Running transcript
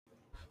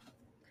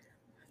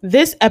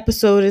This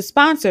episode is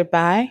sponsored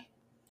by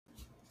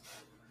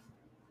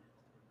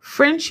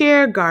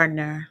Frenchier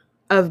Gardner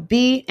of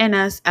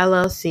B&S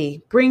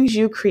LLC brings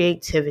you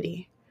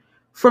creativity.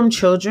 From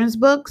children's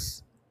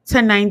books to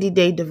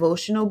 90-day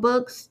devotional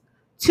books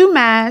to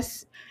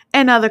mass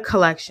and other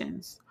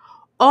collections,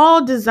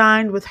 all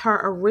designed with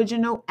her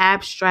original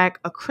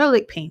abstract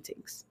acrylic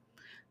paintings.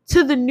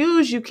 To the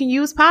news you can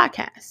use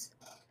podcasts.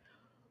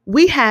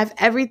 We have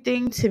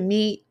everything to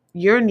meet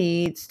your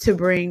needs to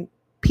bring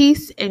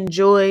peace and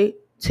joy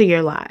to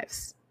your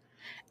lives.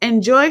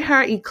 Enjoy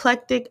her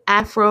eclectic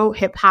Afro,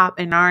 hip hop,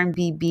 and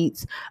R&B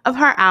beats of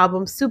her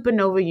album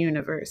Supernova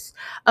Universe,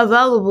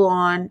 available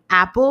on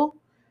Apple,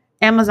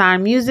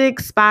 Amazon Music,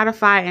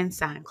 Spotify, and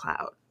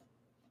SoundCloud.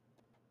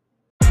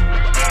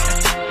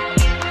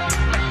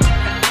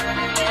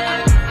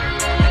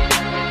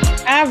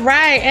 All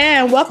right,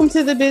 and welcome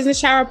to the Business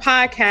Shower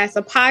Podcast,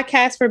 a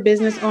podcast for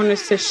business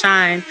owners to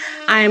shine.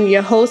 I am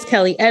your host,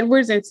 Kelly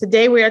Edwards, and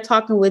today we are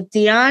talking with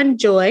Dionne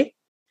Joi.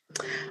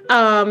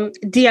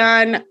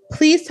 Dionne,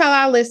 please tell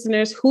our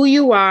listeners who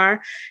you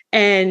are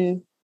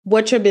and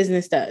what your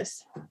business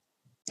does.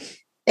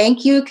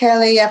 Thank you,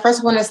 Kelly. I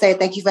first want to say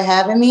thank you for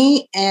having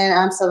me, and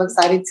I'm so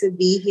excited to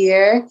be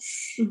here.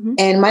 Mm-hmm.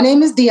 And my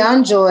name is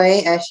Dionne Joi,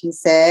 as she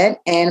said,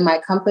 and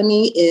my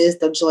company is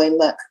the Joy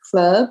Luck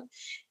Club.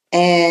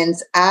 And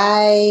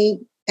I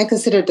am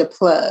considered the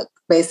plug,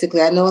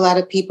 basically. I know a lot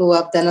of people.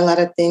 I've done a lot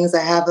of things.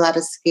 I have a lot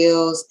of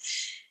skills.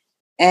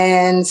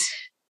 And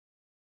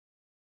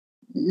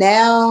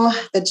now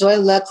the Joy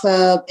Luck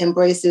Club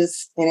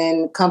embraces and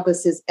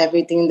encompasses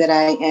everything that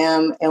I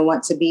am and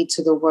want to be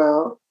to the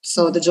world.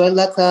 So the Joy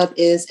Luck Club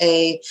is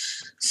a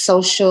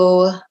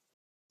social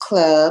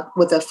club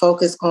with a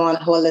focus on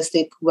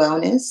holistic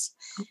wellness.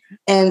 Okay.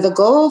 And the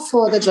goal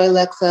for the Joy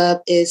Luck Club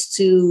is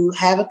to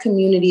have a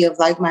community of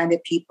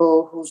like-minded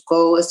people whose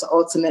goal is to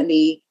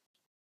ultimately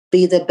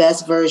be the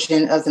best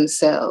version of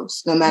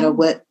themselves, no matter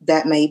what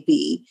that may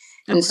be.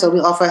 Okay. And so we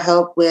offer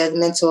help with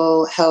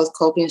mental health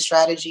coping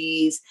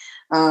strategies,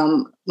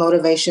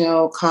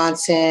 motivational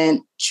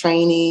content,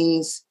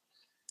 trainings,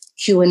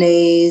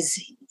 Q&As,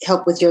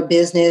 help with your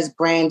business,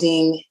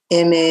 branding,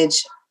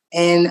 image,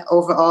 and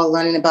overall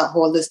learning about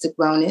holistic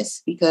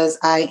wellness, because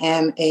I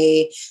am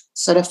a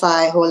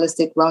certified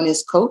holistic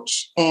wellness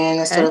coach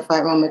and a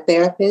certified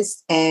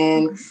aromatherapist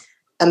and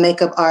a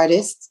makeup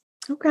artist.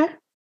 Okay.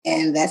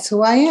 And that's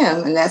who I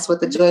am. And that's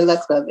what the Joy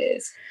Luck Club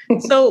is.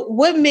 So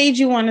what made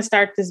you want to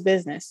start this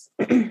business?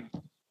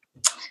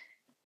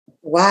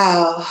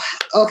 Wow.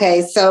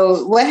 Okay.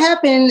 So what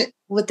happened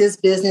with this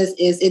business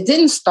is it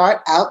didn't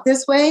start out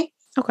this way.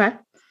 Okay.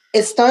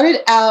 It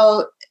started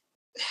out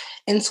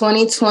in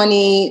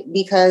 2020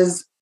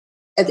 because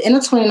at the end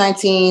of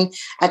 2019,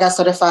 I got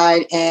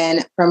certified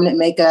in permanent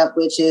makeup,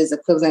 which is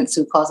equivalent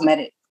to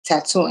cosmetic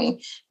tattooing,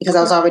 because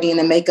I was already in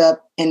the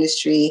makeup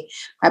industry.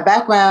 My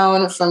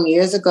background from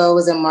years ago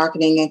was in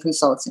marketing and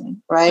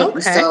consulting, right?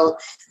 Okay. So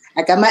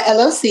I got my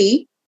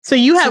LLC. So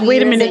you have,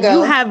 wait a minute,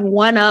 you have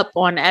one up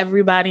on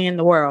everybody in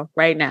the world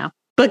right now.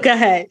 But go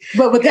ahead.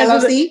 But with the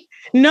LLC?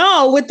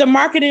 No, with the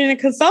marketing and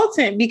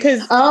consultant, because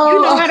you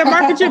know how to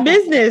market your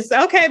business.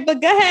 Okay, but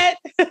go ahead.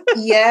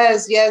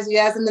 Yes.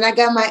 And then I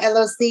got my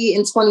LLC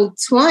in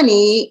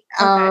 2020.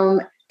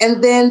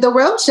 And then the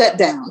world shut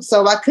down.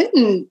 So I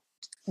couldn't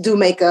do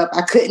makeup.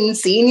 I couldn't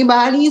see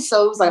anybody.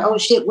 So it was like, oh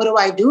shit, what do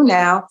I do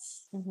now?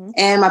 Mm-hmm.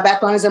 And my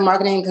background is in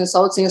marketing and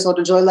consulting. So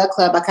the Joy Luck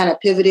Club, I kind of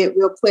pivoted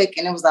real quick.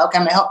 And it was like, okay,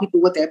 I'm going to help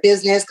people with their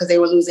business because they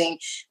were losing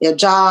their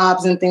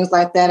jobs and things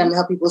like that. I'm going to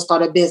help people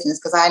start a business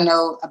because I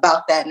know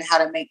about that and how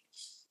to make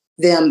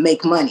them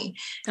make money.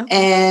 Okay.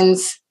 And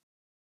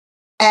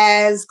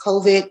as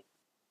COVID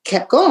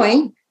kept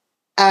going,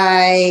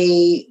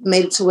 I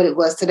made it to what it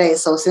was today.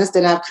 So since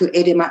then, I've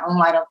created my own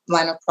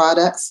line of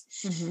products.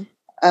 Mm-hmm.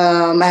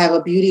 I have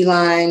a beauty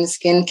line,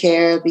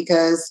 skincare,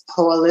 because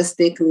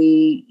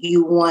holistically,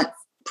 you want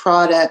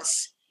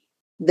products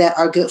that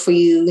are good for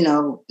you, you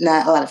know,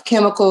 not a lot of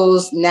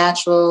chemicals,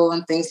 natural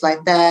and things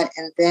like that.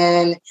 And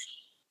then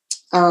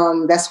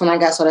that's when I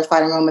got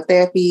certified in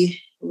aromatherapy,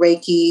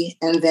 Reiki,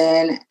 and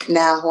then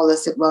now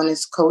holistic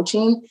wellness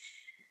coaching.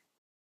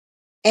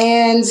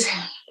 And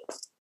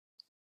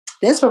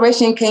the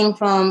inspiration came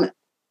from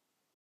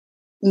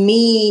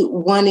me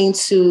wanting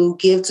to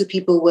give to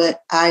people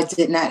what I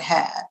did not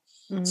have.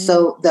 Mm-hmm.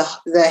 So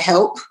the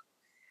help,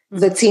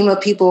 the team of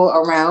people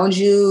around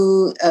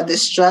you, the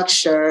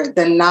structure,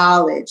 the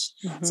knowledge.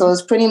 Mm-hmm. So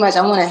it's pretty much,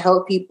 I want to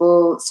help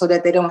people so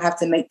that they don't have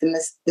to make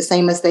the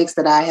same mistakes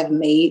that I have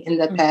made in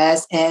the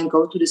past and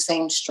go through the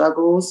same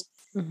struggles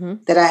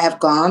that I have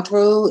gone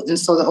through. And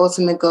so the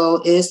ultimate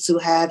goal is to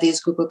have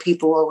this group of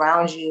people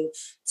around you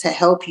to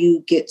help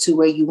you get to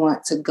where you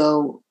want to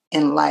go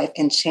in life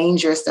and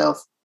change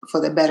yourself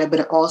for the better, but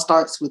it all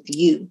starts with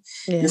you.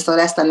 Yeah. And so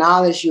that's the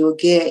knowledge you'll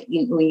get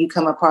when you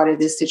come a part of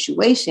this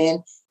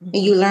situation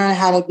and you learn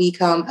how to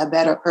become a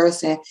better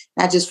person,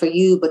 not just for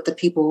you, but the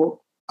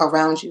people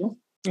around you.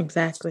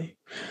 Exactly.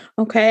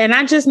 Okay. And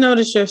I just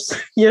noticed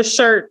your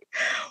shirt.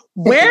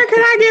 Where can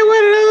I get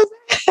one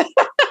of those?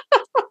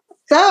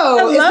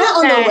 So it's not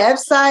on the that.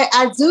 website.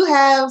 I do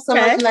have some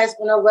merchandise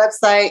on the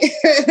website,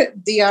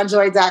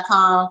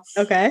 DionneJoi.com.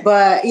 Okay.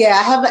 But yeah,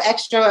 I have an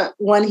extra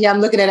one here.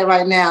 I'm looking at it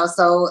right now.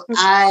 So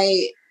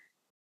I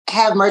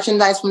have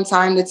merchandise from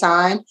time to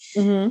time.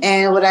 Mm-hmm.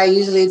 And what I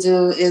usually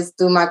do is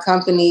through my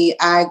company,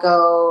 I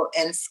go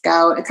and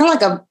scout, kind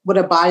of like what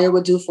a buyer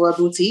would do for a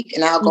boutique.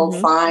 And I'll go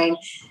find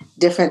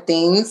different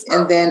things.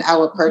 And then I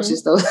would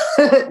purchase those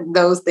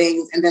those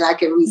things. And then I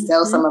can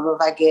resell some of them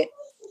if I get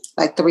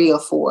like 3 or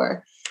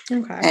 4.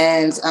 Okay.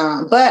 And,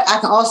 but I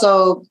can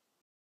also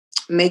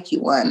make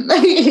you one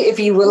if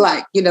you would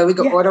like, we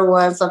could order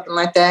one, something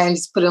like that, and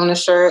just put it on a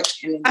shirt.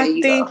 And then there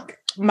you go.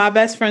 My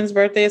best friend's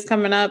birthday is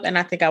coming up, and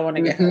I think I want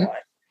to get her one.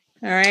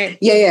 All right.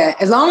 Yeah.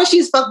 As long as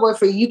she's fuckboy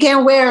free, you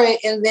can't wear it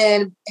and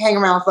then hang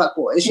around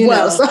fuckboys. So.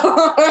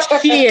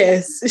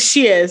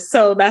 She is.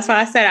 So that's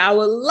why I said I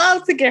would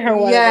love to get her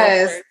one.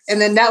 Yes,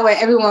 and then that way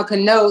everyone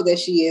can know that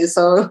she is.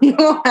 So you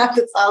don't have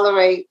to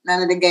tolerate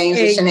none of the games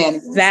or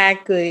shenanigans.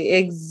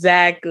 Exactly.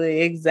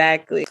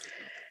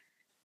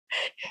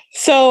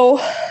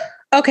 So,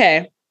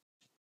 okay.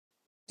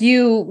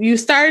 You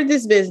started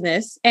this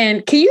business,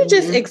 and can you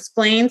just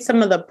explain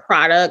some of the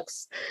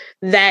products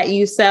that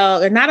you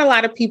sell? And not a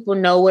lot of people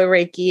know what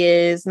Reiki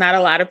is. Not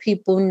a lot of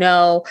people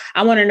know.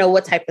 I want to know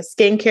what type of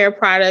skincare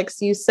products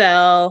you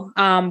sell.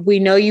 We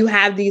know you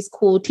have these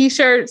cool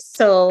T-shirts,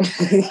 so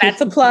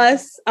that's a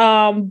plus.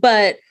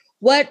 But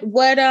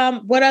what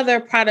other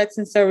products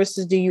and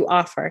services do you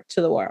offer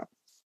to the world?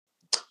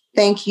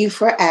 Thank you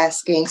for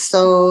asking.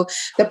 So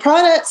the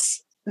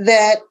products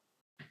that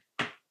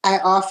I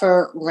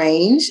offer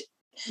range.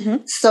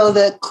 So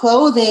the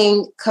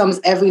clothing comes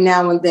every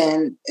now and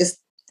then.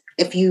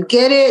 If you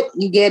get it,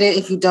 you get it.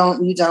 If you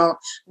don't, you don't.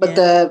 But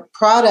the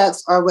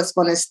products are what's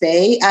going to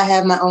stay. I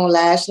have my own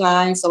lash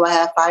line. So I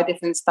have 5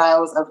 different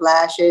styles of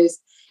lashes.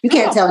 You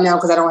can't tell now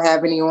because I don't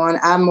have any on.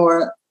 I'm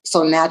more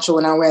so natural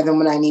when I wear them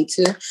when I need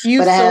to.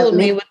 You fooled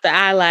me with the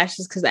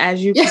eyelashes because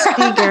as you can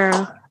see,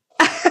 girl.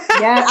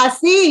 Yeah, I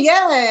see.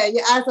 Yeah,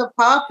 your eyes are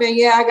popping.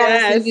 Yeah, I gotta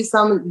send you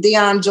some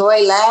Dionne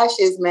Joi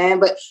lashes, man.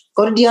 But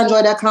go to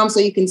DionneJoi.com so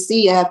you can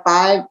see. I have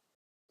 5.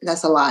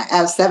 That's a lot. I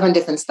have 7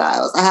 different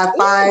styles. I have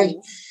 5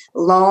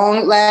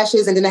 long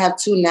lashes, and then I have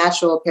 2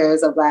 natural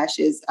pairs of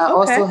lashes. I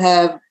also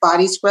have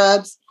body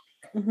scrubs,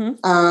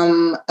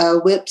 a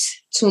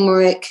whipped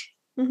turmeric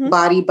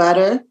body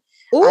butter.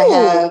 Ooh. I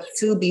have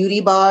 2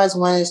 beauty bars.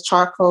 One is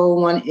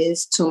charcoal, one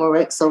is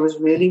turmeric. So it's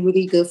really,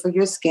 really good for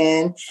your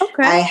skin.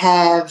 Okay. I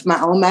have my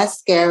own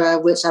mascara,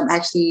 which I'm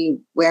actually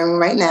wearing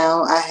right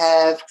now. I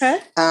have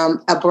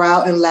a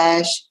brow and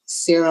lash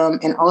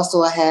serum. And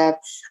also I have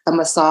a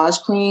massage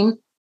cream,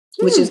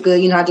 which is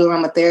good. I do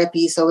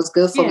aromatherapy. So it's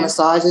good for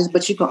massages,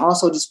 but you can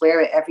also just wear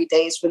it every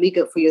day. It's really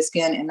good for your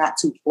skin and not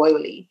too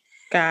oily.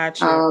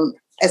 Gotcha.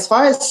 As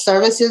far as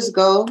services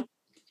go,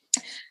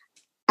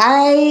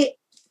 I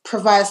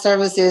provide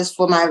services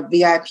for my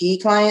VIP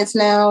clients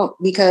now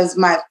because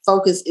my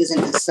focus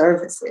isn't the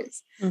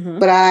services.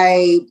 But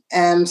I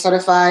am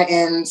certified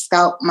in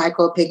scalp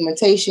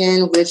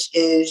micropigmentation, which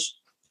is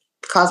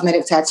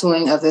cosmetic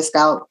tattooing of the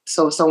scalp.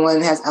 So if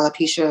someone has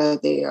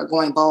alopecia, they are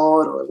going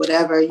bald or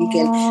whatever, you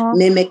can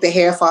mimic the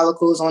hair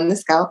follicles on the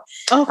scalp.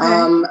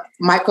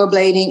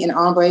 Microblading and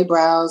ombre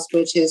brows,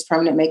 which is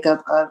permanent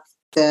makeup of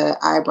the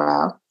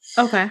eyebrow.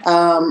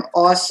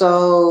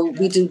 Also,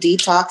 we do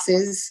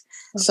detoxes.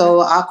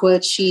 So Aqua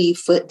Chi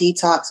foot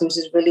detox, which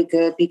is really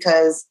good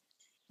because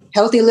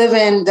healthy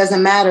living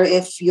doesn't matter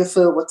if you're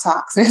filled with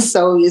toxins.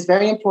 So it's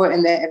very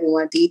important that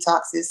everyone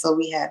detoxes. So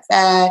we have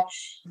that.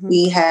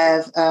 We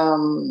have,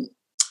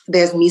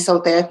 there's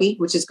mesotherapy,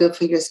 which is good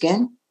for your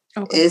skin.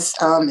 It's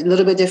a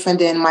little bit different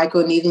than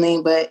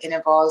microneedling, but it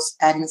involves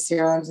adding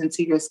serums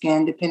into your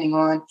skin depending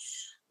on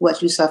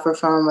what you suffer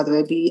from, whether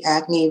it be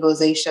acne,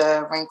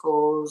 rosacea,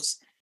 wrinkles,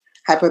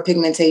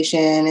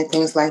 hyperpigmentation, and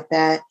things like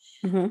that.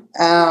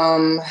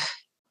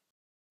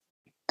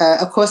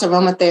 Of course,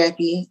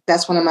 aromatherapy.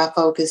 That's one of my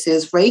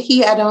focuses.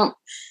 Reiki, I don't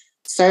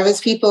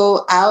service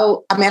people. I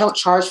don't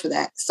charge for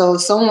that. So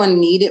if someone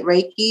needed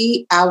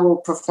Reiki, I will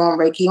perform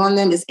Reiki on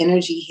them. It's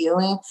energy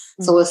healing.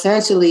 So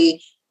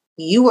essentially,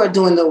 you are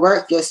doing the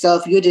work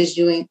yourself. You're just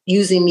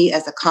using me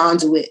as a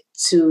conduit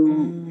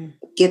to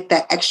get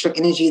that extra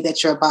energy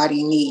that your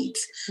body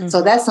needs.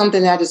 So that's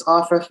something that I just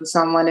offer for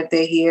someone if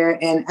they're here.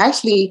 And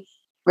actually,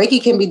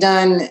 Reiki can be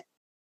done.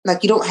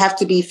 Like, you don't have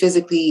to be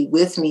physically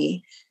with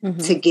me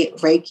to get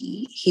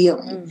Reiki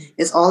healing.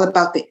 It's all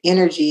about the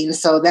energy. And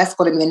so that's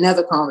going to be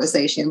another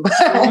conversation. But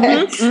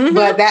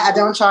that I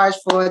don't charge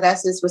for.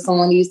 That's just for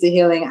someone who needs the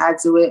healing. I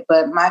do it.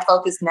 But my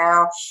focus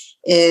now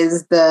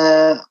is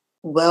the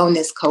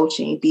wellness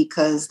coaching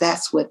because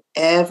that's what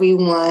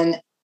everyone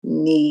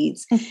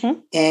needs.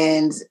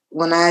 And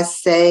when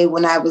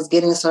I was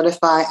getting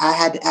certified, I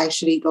had to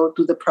actually go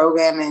through the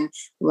program and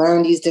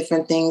learn these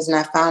different things. And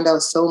I found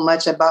out so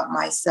much about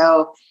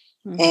myself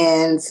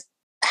and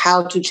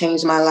how to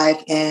change my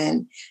life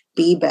and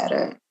be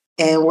better.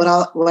 And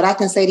what I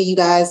can say to you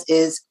guys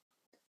is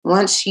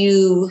once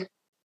you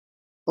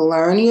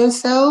learn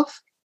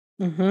yourself,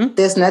 Mm-hmm.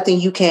 There's nothing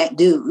you can't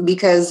do,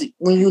 because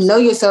when you know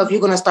yourself,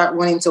 you're going to start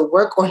wanting to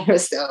work on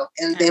yourself.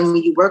 And then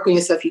when you work on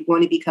yourself, you're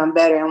going to become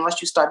better. And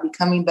once you start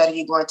becoming better,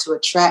 you're going to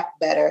attract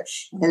better.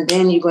 And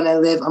then you're going to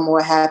live a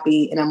more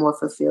happy and a more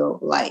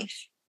fulfilled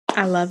life.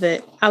 I love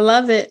it. I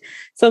love it.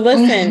 So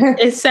listen,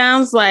 it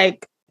sounds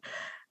like,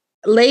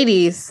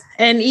 ladies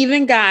and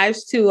even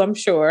guys too, I'm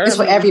sure. It's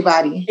for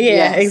everybody.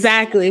 Yeah, yes.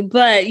 Exactly.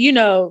 But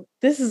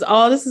this is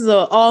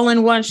an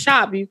all-in-one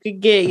shop. You could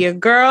get your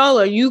girl,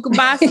 or you could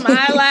buy some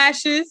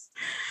eyelashes,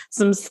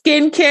 some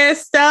skincare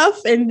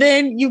stuff, and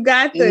then you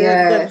got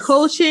the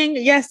coaching.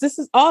 Yes, this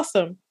is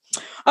awesome.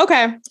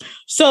 Okay.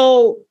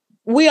 So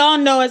we all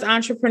know as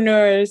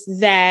entrepreneurs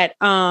that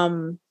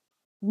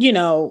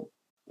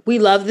we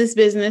love this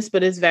business,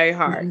 but it's very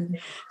hard. Mm-hmm.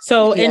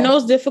 So in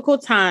those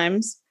difficult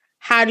times,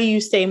 how do you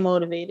stay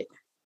motivated?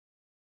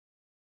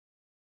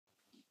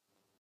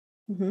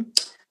 Mm-hmm.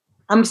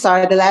 I'm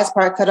sorry, the last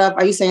part cut off.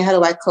 Are you saying, how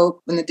do I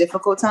cope in the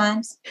difficult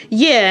times?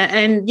 Yeah.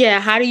 And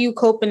how do you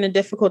cope in the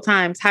difficult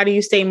times? How do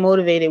you stay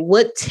motivated?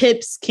 What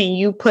tips can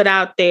you put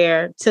out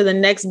there to the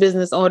next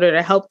business owner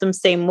to help them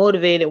stay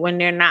motivated when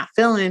they're not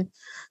feeling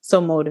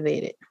so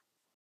motivated?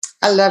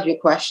 I love your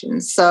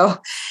questions. So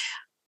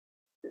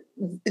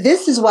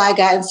this is why I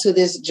got into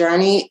this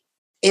journey.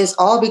 It's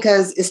all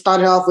because it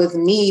started off with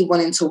me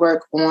wanting to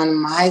work on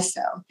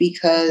myself,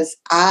 because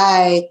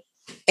I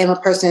am a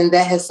person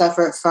that has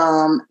suffered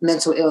from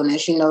mental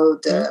illness,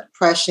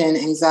 depression,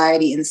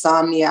 anxiety,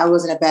 insomnia. I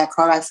was in a bad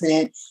car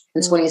accident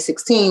in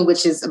 2016,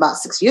 which is about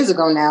 6 years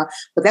ago now.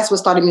 But that's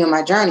what started me on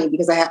my journey,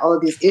 because I had all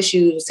of these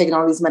issues, taking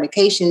all these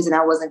medications, and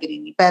I wasn't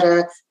getting any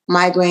better.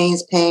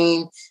 Migraines,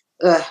 pain,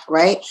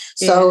 right?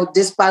 Yeah. So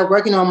just by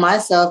working on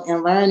myself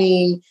and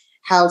learning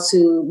how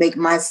to make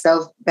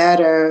myself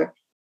better,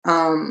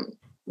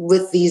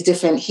 with these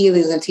different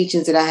healings and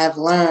teachings that I have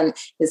learned,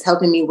 is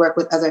helping me work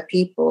with other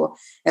people.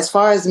 As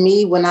far as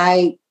me, when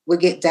I would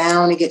get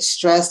down and get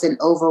stressed and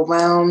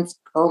overwhelmed,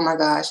 oh my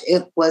gosh,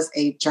 it was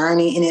a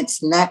journey, and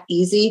it's not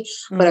easy,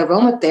 but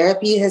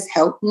aromatherapy has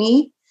helped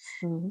me.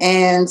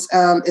 And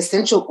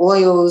essential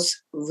oils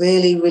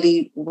really,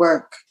 really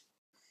work.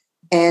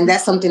 And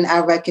that's something I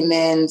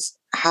recommend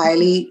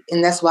highly.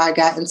 And that's why I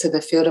got into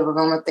the field of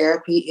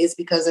aromatherapy, is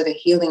because of the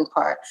healing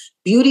part.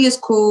 Beauty is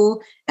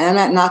cool, and I'm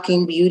not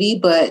knocking beauty,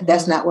 but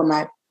that's not where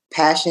my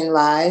passion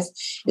lies.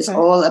 It's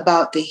all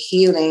about the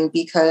healing,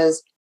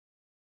 because,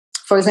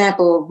 for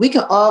example, we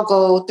can all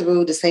go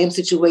through the same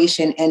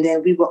situation, and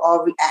then we will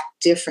all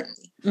react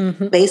differently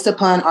based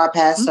upon our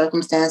past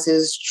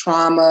circumstances,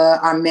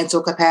 trauma, our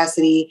mental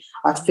capacity,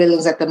 our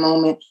feelings at the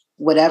moment,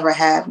 whatever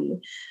have you.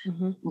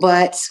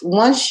 But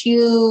once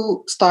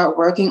you start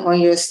working on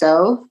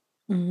yourself,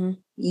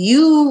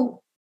 you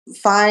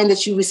find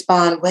that you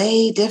respond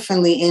way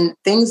differently, and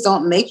things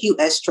don't make you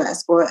as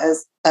stressed or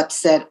as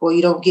upset, or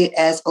you don't get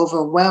as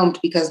overwhelmed,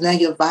 because now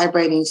you're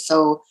vibrating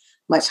so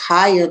much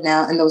higher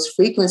now, and those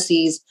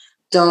frequencies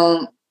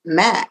don't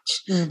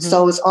match.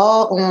 So it's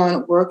all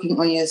on working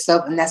on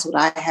yourself. And that's what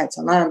I had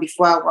to learn.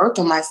 Before I worked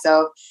on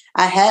myself,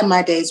 I had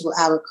my days where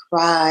I would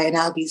cry, and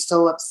I'd be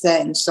so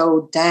upset and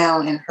so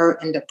down and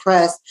hurt and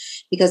depressed,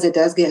 because it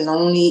does get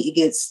lonely. It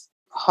gets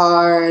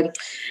hard.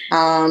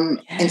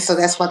 And so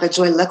that's why the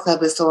Joy-The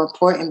Club is so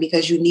important,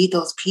 because you need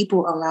those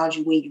people around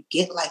you when you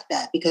get like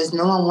that, because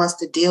no one wants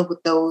to deal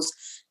with those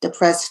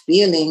depressed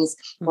feelings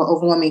or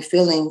overwhelming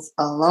feelings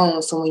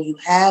alone. So when you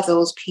have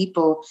those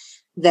people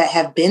that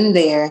have been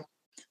there,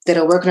 that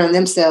are working on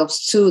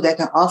themselves too, that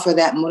can offer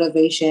that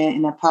motivation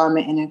and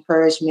empowerment and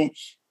encouragement,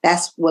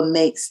 that's what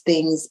makes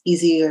things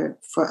easier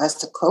for us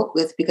to cope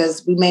with,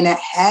 because we may not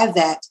have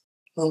that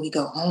when we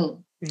go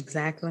home.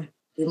 Exactly.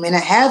 We may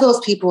not have those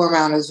people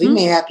around us. We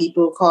may have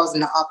people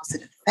causing the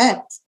opposite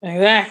effect.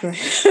 Exactly.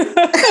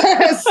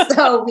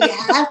 So we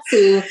have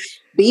to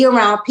be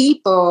around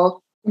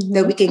people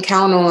that we can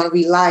count on,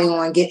 rely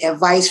on, get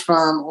advice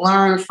from,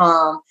 learn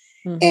from,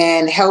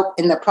 and help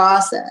in the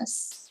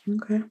process.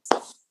 Okay.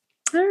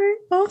 All right.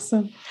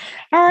 Awesome.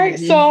 All right.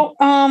 So,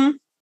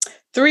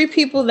 3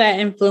 people that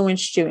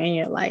influenced you in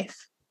your life.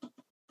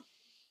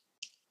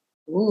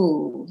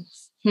 Ooh.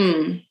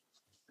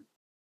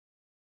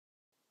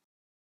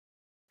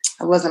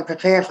 I wasn't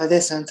prepared for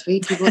this one. 3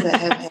 people that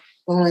have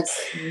influenced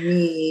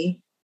me.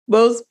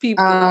 Most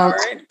people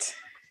aren't.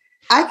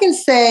 I can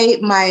say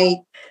my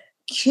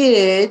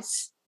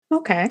kids.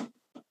 Okay.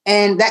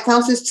 And that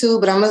counts as 2,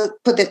 but I'm going to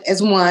put that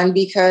as 1,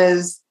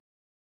 because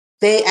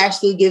they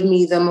actually give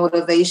me the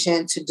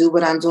motivation to do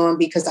what I'm doing,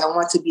 because I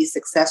want to be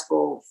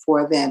successful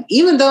for them.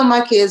 Even though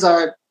my kids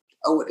are,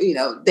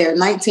 they're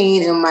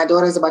 19 and my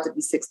daughter's about to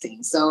be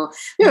 16. So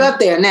they're up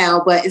there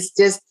now, but it's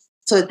just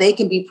so that they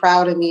can be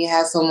proud of me and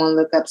have someone to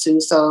look up to.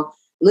 So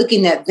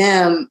looking at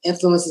them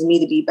influences me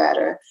to be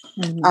better.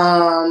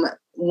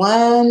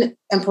 One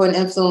important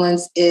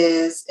influence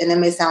is, and it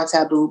may sound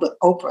taboo, but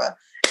Oprah.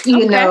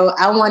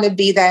 I want to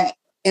be that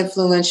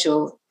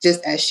influential,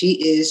 just as she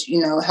is,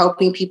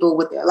 helping people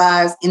with their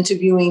lives,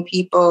 interviewing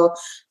people,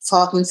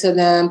 talking to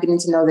them, getting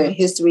to know their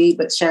history,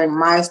 but sharing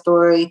my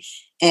story.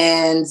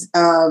 And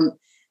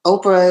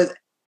Oprah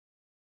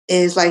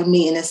is like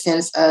me in a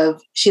sense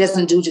of she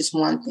doesn't do just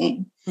one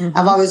thing. Mm-hmm.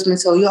 I've always been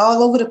told, you're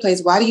all over the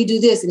place. Why do you do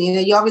this? And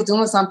you're always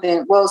doing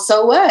something. Well,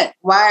 so what?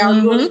 Why are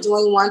you only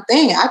doing one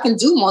thing? I can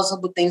do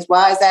multiple things.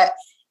 Why is that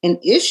an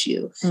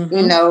issue?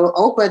 You know,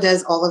 Oprah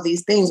does all of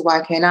these things.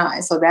 Why can't I?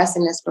 So that's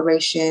an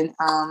inspiration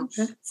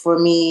for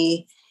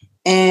me.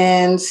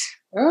 And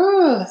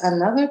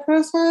another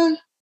person.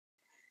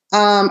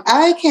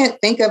 I can't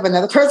think of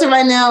another person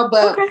right now,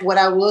 but what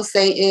I will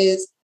say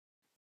is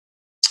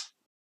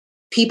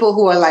people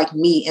who are like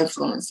me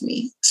influence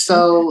me.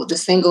 So the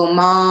single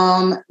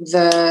mom,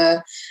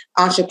 the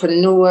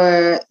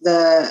entrepreneur,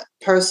 the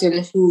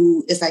person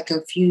who is like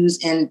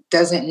confused and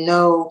doesn't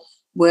know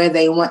where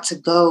they want to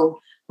go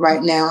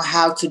right now,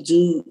 how to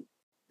do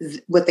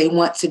what they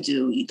want to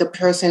do. The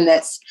person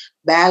that's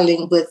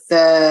battling with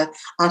the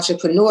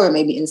entrepreneur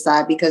maybe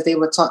inside because they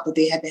were taught that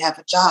they had to have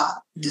a job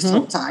this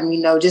whole time, you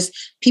know, just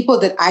people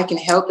that I can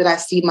help, that I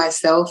see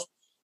myself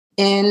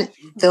in.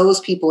 Those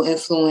people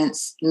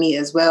influence me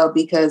as well,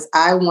 because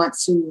I want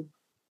to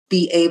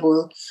be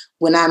able,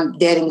 when I'm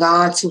dead and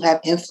gone, to have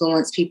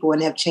influenced people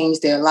and have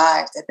changed their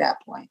lives at that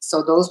point.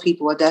 So those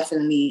people are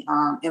definitely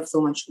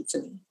influential to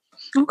me.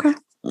 Okay.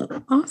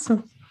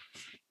 Awesome.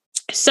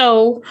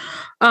 So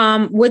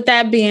with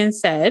that being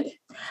said,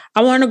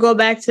 I want to go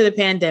back to the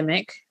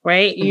pandemic,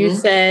 right? You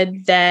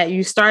said that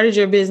you started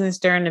your business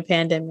during the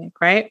pandemic,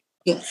 right?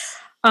 Yes.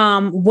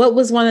 What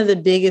was one of the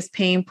biggest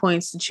pain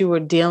points that you were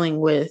dealing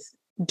with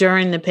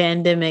during the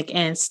pandemic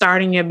and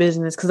starting your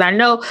business? Because I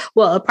know,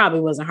 well, it probably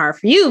wasn't hard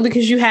for you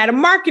because you had a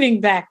marketing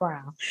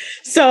background.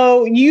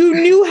 So you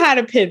knew how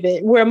to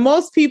pivot, where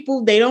most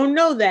people, they don't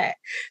know that.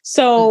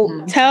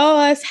 So tell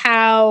us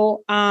how,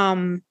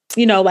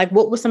 you know, like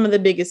what were some of the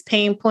biggest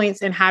pain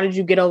points and how did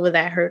you get over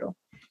that hurdle?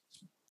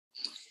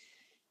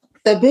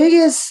 The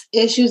biggest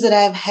issues that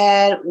I've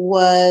had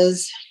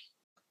was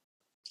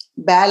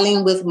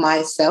battling with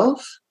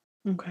myself.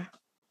 Okay.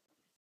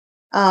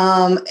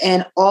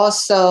 And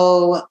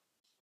also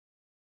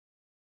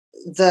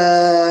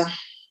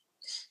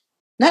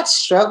not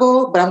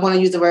struggle, but I'm going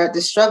to use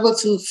the struggle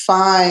to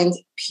find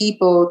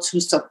people to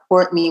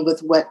support me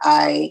with what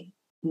I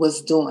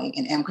was doing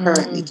and am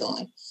currently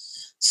doing.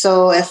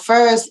 So at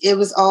first it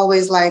was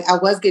always like, I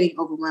was getting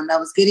overwhelmed. I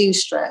was getting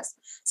stressed.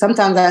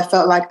 Sometimes I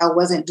felt like I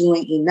wasn't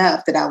doing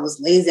enough, that I was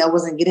lazy. I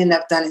wasn't getting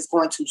enough done. It's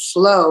going too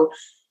slow.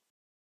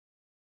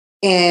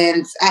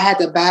 And I had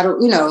to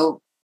battle, you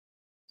know,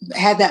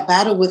 had that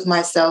battle with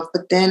myself.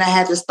 But then I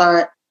had to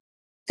start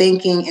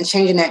thinking and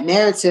changing that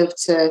narrative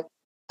to,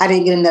 I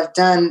didn't get enough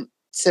done,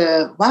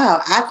 to,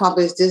 wow, I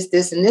accomplished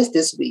this, and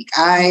this week.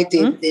 I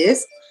did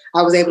this.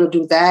 I was able to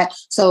do that.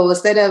 So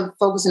instead of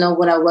focusing on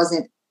what I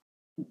wasn't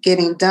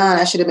getting done,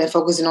 I should have been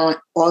focusing on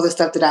all the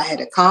stuff that I had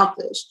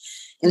accomplished.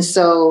 And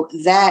so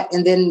that,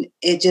 and then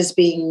it just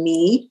being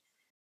me,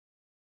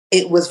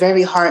 it was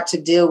very hard to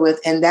deal with.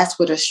 And that's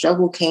where the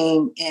struggle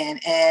came in.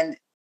 And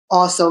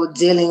also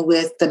dealing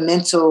with the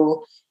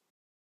mental,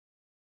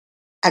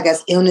 I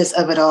guess, illness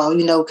of it all,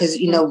 you know, because,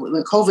 you know,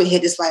 when COVID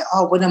hit, it's like,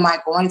 oh, what am I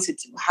going to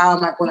do? How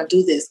am I going to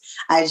do this?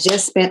 I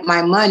just spent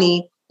my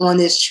money on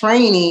this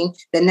training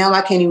that now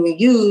I can't even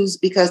use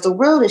because the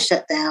world is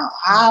shut down.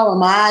 How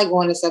am I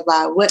going to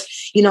survive? What,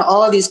 you know,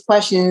 all these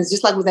questions,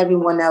 just like with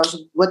everyone else,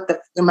 what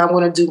am I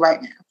going to do right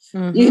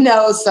now? You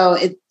know, so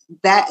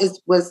that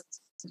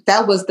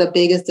was the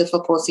biggest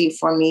difficulty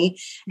for me,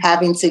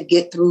 having to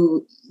get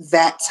through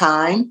that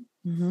time.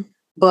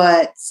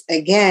 But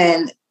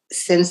again,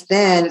 since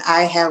then,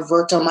 I have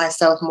worked on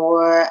myself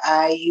more.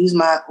 I use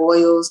my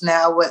oils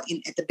now. At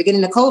the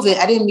beginning of COVID,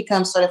 I didn't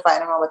become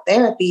certified in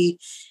aromatherapy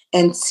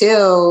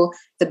until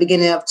the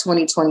beginning of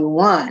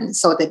 2021.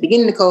 So at the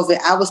beginning of COVID,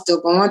 I was still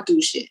going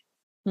through shit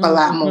a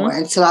lot more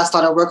until I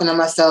started working on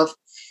myself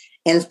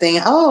and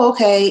thinking, oh,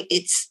 okay,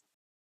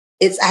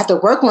 I have to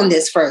work on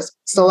this first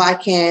so I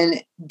can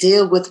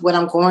deal with what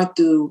I'm going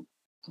through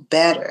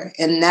better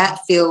and not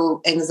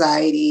feel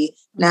anxiety,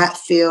 not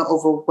feel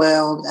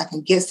overwhelmed. I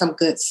can get some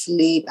good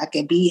sleep. I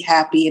can be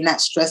happy and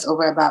not stress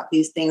over about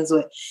these things.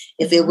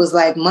 If it was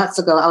like months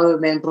ago, I would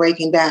have been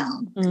breaking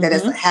down. That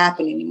doesn't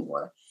happen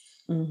anymore.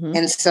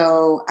 And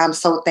so I'm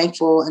so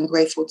thankful and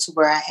grateful to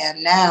where I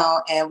am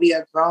now. And we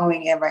are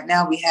growing. And right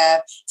now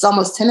it's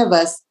almost 10 of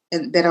us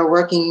that are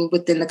working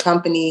within the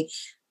company.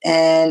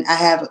 And I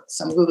have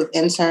some group of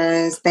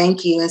interns.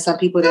 Thank you. And some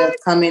people that have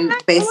come in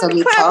based on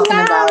me talking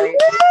about it.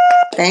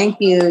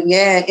 Thank you.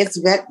 Yeah,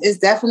 it's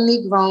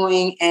definitely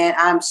growing. And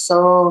I'm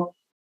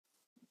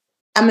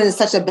in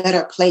such a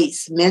better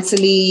place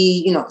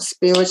mentally, you know,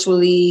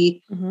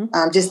 spiritually,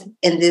 just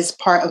in this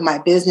part of my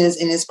business,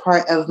 in this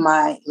part of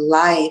my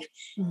life.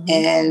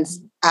 And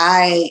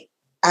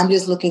I'm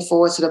just looking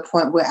forward to the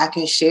point where I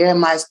can share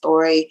my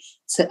story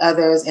to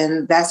others.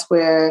 And that's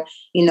where,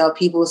 you know,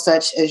 people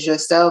such as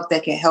yourself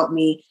that can help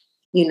me,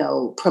 you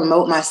know,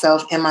 promote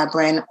myself and my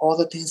brand, all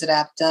the things that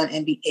I've done,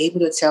 and be able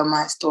to tell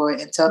my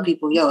story and tell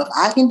people, yo, if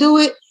I can do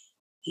it,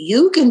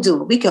 you can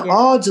do it. We can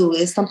all do it.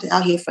 It's something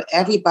out here for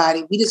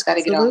everybody. We just got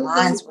to get our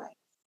minds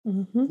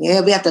right.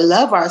 Yeah, we have to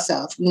love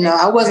ourselves. You know,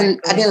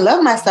 I didn't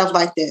love myself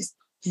like this.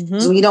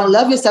 Because when you don't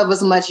love yourself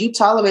as much, you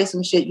tolerate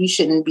some shit you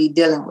shouldn't be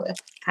dealing with.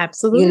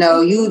 Absolutely. You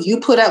know, you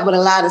put up with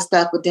a lot of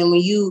stuff, but then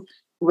when you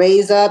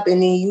raise up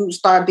and then you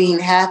start being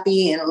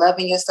happy and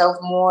loving yourself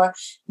more,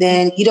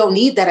 then you don't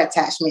need that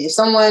attachment. If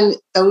someone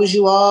throws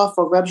you off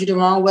or rubs you the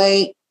wrong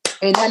way,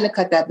 ain't nothing to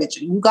cut that bitch.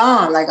 You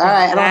gone. Like, all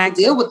right, I don't have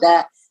to deal with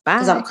that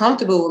because I'm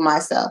comfortable with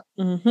myself.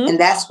 And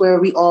that's where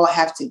we all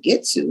have to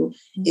get to,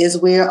 is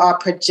where are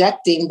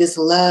projecting this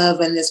love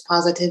and this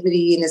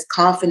positivity and this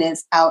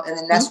confidence out. And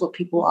then that's what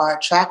people are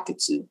attracted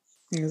to.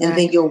 Exactly. And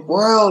then your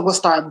world will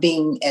start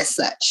being as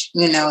such,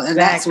 you know, and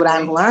that's what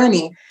I'm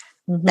learning.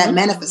 That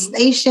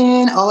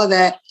manifestation, all of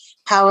that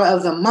power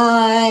of the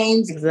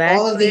mind,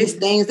 all of these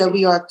things that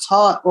we are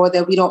taught or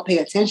that we don't pay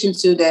attention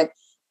to, that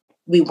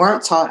we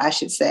weren't taught, I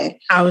should say,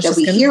 that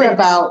we hear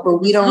about, but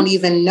we don't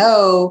even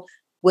know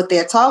what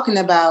they're talking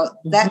about.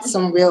 That's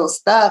some real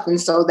stuff.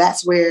 And so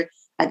that's where,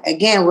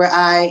 again, where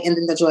I and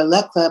then the Joy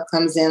Luck Club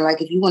comes in.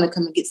 Like, if you want to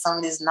come and get some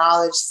of this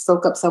knowledge,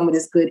 soak up some of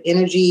this good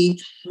energy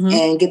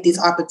and get these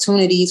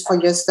opportunities for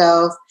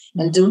yourself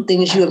and do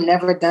things you have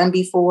never done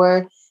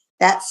before,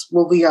 that's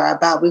what we are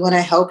about. We want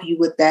to help you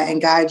with that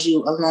and guide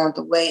you along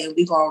the way. And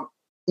we're going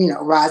to, you know,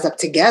 rise up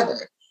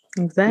together.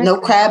 Exactly. No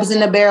crabs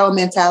in the barrel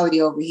mentality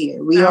over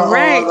here. We are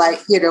all like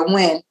here to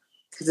win,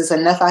 because it's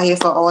enough out here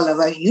for all of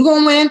us. You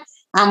going to win,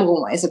 I'm going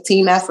to win. It's a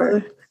team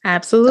effort.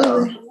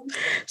 Absolutely.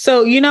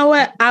 So, you know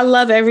what? I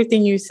love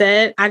everything you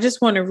said. I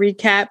just want to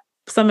recap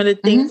some of the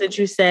things that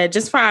you said,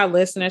 just for our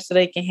listeners so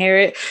they can hear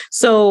it.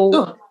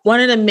 So one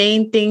of the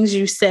main things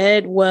you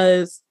said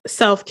was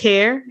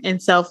self-care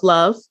and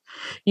self-love.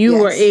 You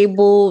were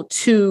able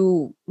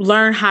to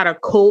learn how to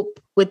cope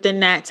within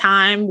that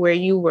time where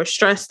you were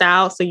stressed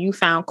out. So you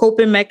found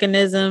coping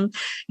mechanism.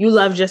 You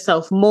loved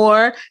yourself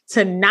more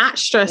to not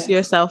stress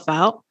yourself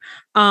out.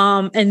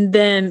 And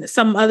then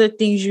some other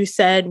things you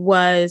said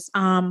was,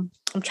 I'm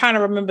trying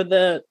to remember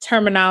the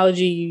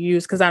terminology you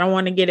used because I don't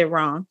want to get it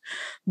wrong.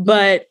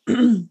 But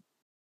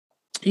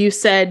you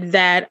said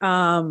that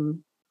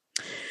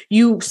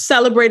you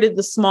celebrated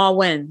the small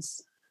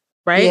wins.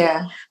 Right.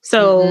 Yeah.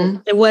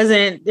 So it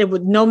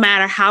would, no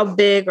matter how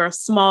big or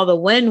small the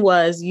win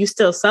was, you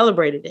still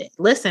celebrated it.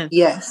 Listen,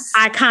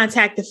 I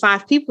contacted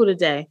 5 people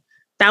today.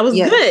 That was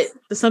good.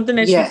 It's something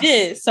that you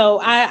did. So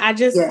I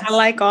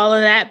like all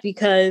of that,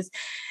 because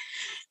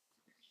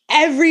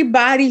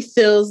everybody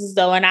feels as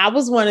though, and I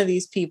was one of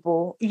these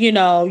people, you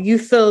know, you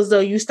feel as though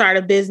you start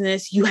a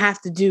business, you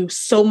have to do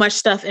so much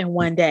stuff in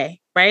one day.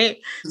 Right.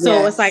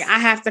 So it's like, I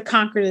have to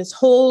conquer this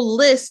whole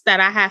list that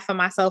I have for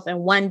myself in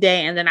one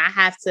day. And then I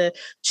have to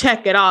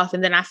check it off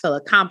and then I feel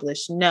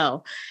accomplished.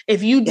 No,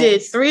 if you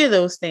did 3 of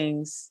those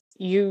things,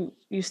 you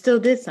still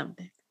did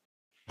something.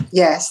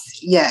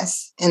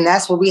 Yes. And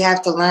that's what we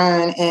have to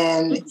learn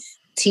and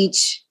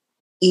teach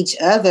each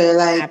other.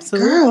 Like,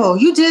 girl,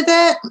 you did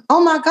that.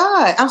 Oh my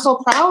God. I'm so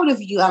proud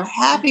of you. I'm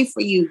happy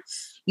for you.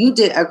 You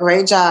did a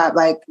great job.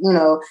 Like, you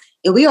know,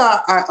 we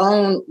are our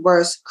own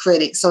worst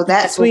critics. So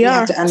that's what we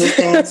have to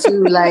understand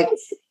too. Like,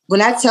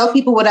 when I tell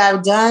people what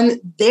I've done,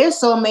 they're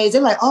so amazed.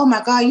 They're like, oh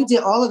my God, you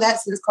did all of that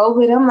since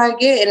COVID. I'm like,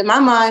 yeah. And in my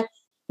mind,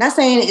 not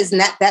saying it's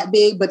not that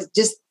big, but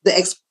just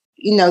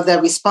the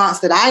response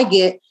that I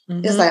get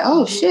is like,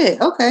 oh shit.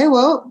 Okay.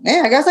 Well,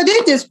 yeah, I guess I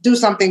did just do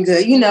something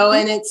good, you know,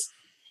 and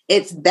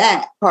it's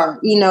that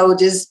part, you know,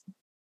 just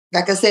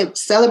like I said,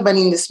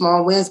 celebrating the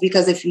small wins,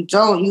 because if you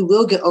don't, you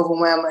will get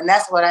overwhelmed. And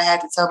that's what I had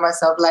to tell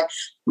myself. Like,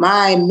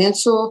 my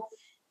mental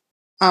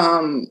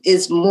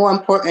is more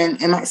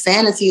important, and my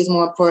sanity is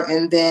more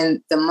important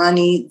than the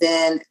money,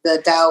 than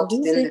the doubt,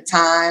 than the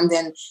time,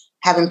 than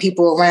having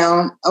people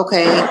around.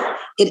 Okay,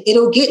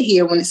 it'll get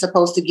here when it's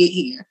supposed to get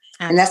here.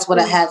 Absolutely. And that's what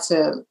I had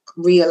to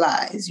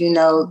realize, you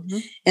know.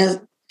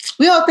 And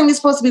we all think we're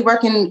supposed to be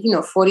working,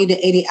 40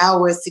 to 80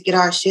 hours to get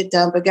our shit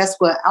done. But guess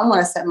what? I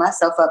want to set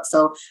myself up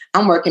so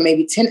I'm working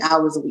maybe 10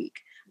 hours a week.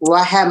 Well,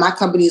 I have my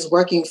companies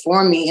working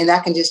for me, and I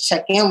can just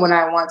check in when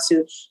I want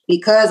to,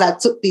 because I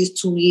took these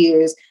 2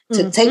 years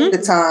to take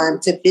the time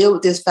to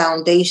build this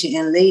foundation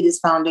and lay this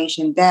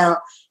foundation down.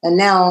 And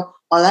now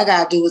all I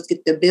got to do is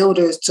get the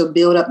builders to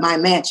build up my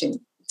mansion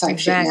type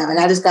shit now. And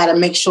I just got to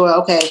make sure,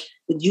 okay,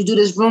 did you do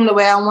this room the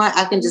way I want?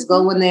 I can just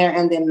go in there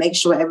and then make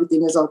sure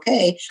everything is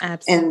okay.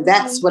 Absolutely. And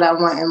that's what I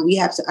want. And we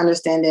have to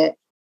understand that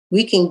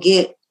we can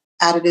get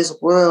out of this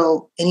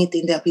world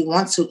anything that we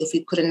want to if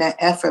we put in that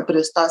effort. But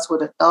it starts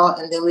with a thought,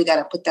 and then we got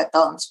to put that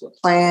thought into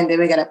a plan. Then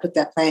we got to put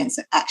that plan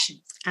into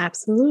action.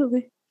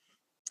 Absolutely.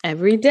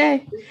 Every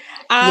day.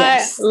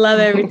 I love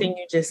everything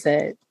you just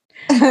said.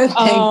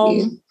 Thank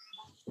you.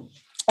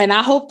 And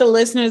I hope the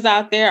listeners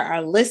out there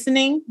are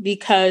listening,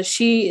 because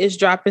she is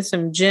dropping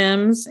some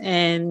gems,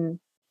 and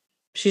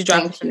she's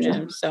dropping some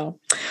gems. So,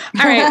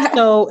 all right.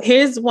 So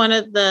here's one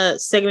of the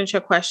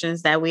signature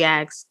questions that we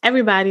ask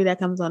everybody that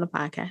comes on the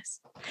podcast.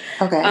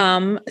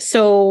 Okay.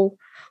 So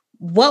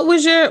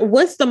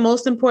what's the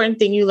most important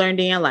thing you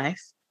learned in your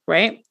life?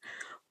 Right.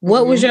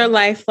 What was your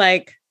life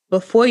like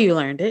before you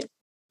learned it?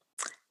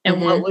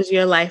 And what was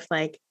your life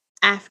like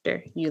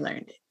after you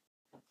learned it?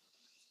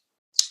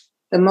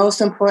 The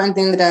most important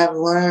thing that I've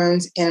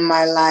learned in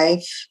my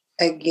life,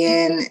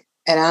 again,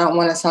 and I don't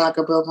want to sound like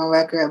a broken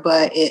record,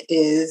 but it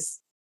is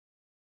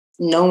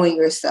knowing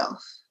yourself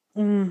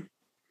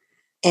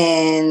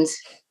and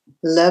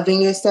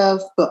loving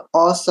yourself, but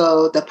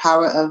also the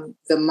power of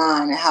the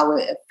mind and how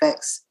it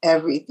affects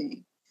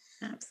everything.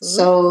 Absolutely.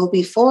 So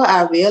before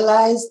I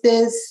realized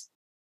this,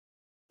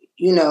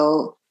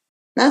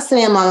 not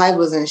saying my life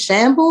was in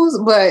shambles,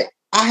 but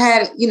I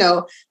had,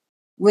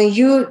 when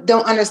you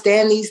don't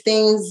understand these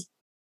things,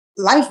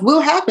 life will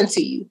happen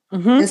to you.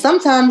 And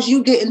sometimes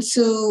you get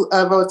into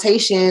a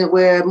rotation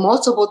where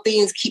multiple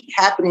things keep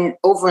happening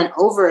over and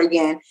over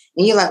again.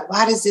 And you're like,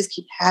 why does this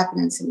keep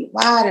happening to me?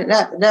 Why? And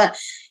then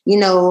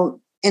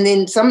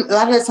a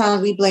lot of the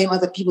times we blame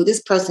other people.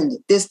 This person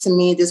did this to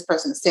me. This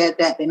person said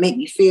that. They make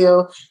me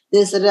feel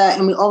this or that.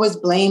 And we always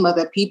blame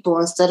other people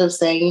instead of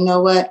saying, you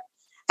know what?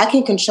 I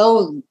can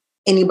control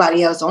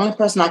anybody else. The only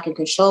person I can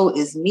control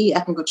is me. I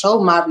can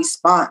control my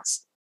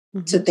response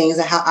to things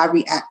and how I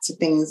react to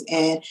things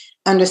and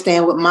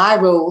understand what my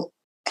role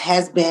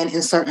has been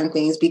in certain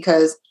things,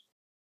 because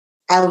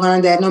I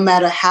learned that no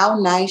matter how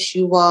nice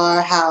you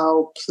are,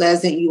 how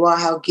pleasant you are,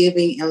 how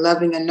giving and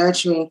loving and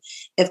nurturing,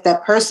 if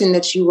that person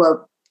that you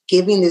are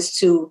giving this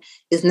to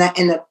is not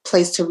in a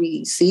place to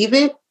receive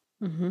it,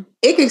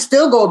 it can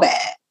still go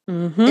bad.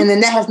 And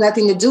then that has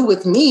nothing to do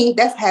with me.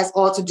 That has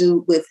all to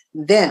do with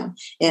them.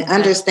 And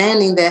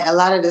understanding that a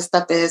lot of the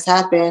stuff that has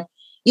happened,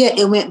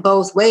 it went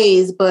both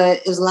ways, but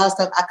it was a lot of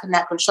stuff I could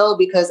not control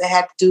because it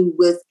had to do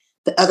with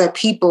the other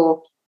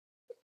people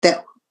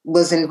that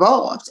was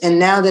involved. And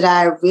now that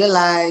I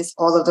realize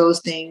all of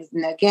those things,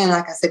 and again,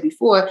 like I said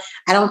before,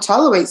 I don't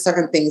tolerate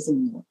certain things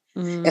anymore.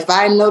 If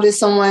I notice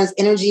someone's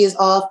energy is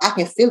off, I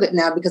can feel it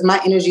now because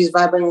my energy is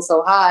vibrating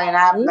so high, and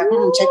I'm like,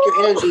 check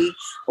your energy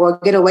or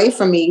get away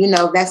from me.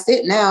 That's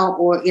it now.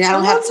 Or, I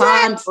don't have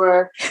time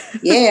for,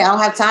 I don't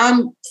have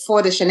time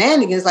for the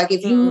shenanigans. Like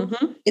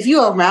if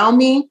you're around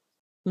me,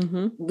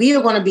 we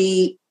are going to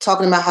be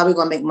talking about how we're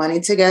going to make money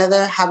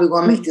together, how we're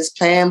going to make this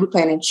plan. We're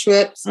planning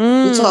trips.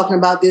 We're talking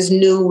about this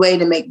new way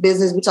to make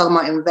business. We're talking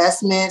about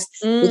investments.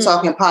 We're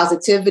talking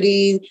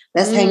positivity.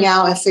 Let's hang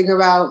out and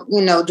figure out,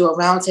 do a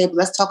round table.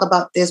 Let's talk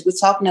about this. We're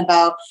talking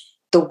about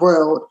the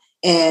world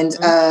and,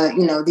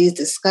 these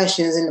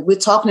discussions. And we're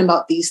talking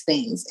about these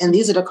things. And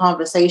these are the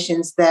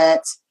conversations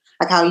that,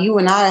 like how you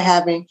and I are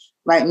having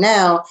right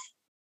now,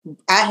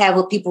 I have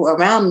with people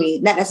around me,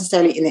 not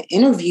necessarily in an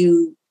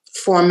interview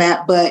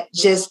format, but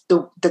just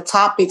the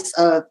topics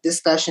of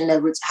discussion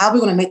that how are we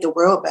going to make the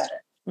world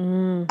better?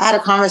 I had a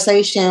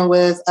conversation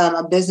with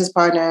a business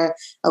partner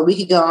a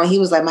week ago, and he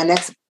was like, my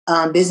next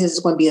business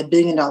is going to be $1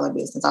 billion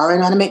business. I already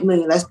know how to make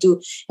money. Let's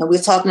do. And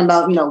we're talking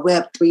about,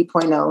 Web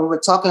 3.0, and we're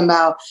talking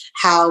about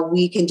how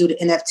we can do the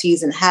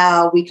NFTs and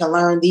how we can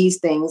learn these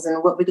things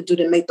and what we could do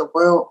to make the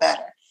world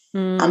better.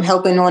 I'm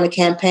helping on a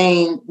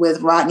campaign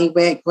with Rodney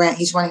Red Grant.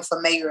 He's running for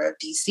mayor of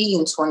DC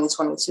in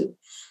 2022.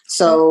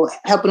 So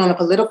helping on a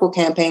political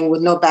campaign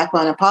with no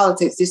background in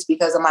politics, just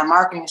because of my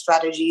marketing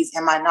strategies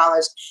and my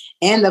knowledge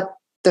and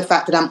the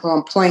fact that I'm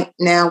on point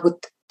now with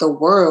the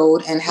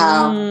world and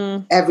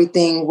how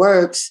everything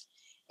works,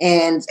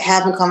 and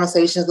having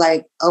conversations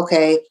like,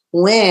 okay,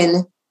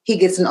 when he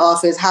gets in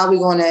office, how are we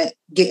going to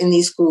get in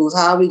these schools?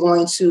 How are we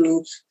going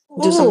to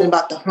do something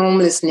about the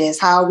homelessness?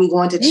 How are we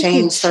going to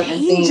change certain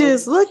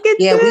things? Look at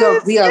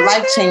this. We are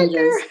life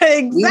changers.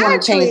 Exactly. We want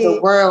to change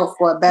the world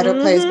for a better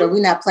place, but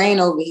we're not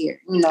playing over here.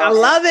 I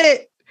love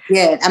it.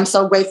 Yeah, I'm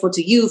so grateful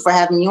to you for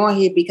having me on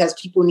here, because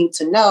people need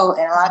to know,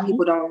 and a lot of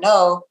people don't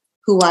know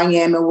who I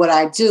am and what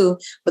I do,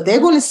 but they're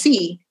going to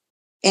see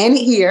and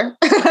hear.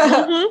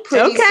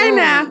 Okay, soon,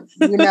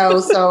 now.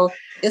 So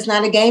it's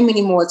not a game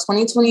anymore.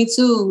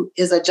 2022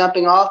 is a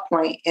jumping off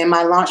point, and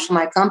my launch for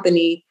my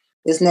company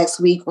is next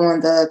week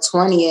on the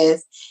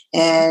 20th.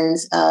 And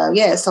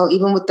so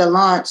even with the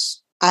launch,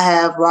 I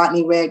have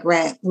Rodney Red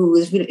Grant, who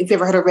is, if you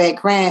ever heard of Red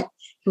Grant,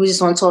 he was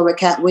just on tour with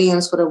Cat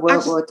Williams for the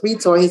World War III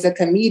tour. He's a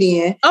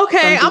comedian.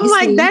 Okay, I'm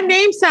like, that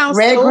name sounds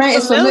Red so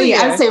Grant familiar. is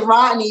familiar. I say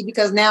Rodney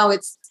because now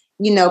it's,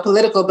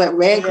 political, but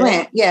Red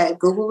Grant. Yeah,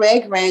 Google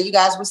Red Grant. You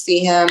guys will see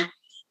him.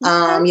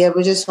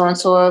 We're just on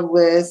tour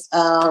with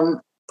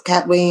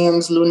Cat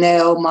Williams,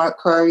 Lunel, Mark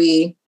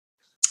Curry,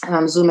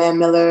 Zuma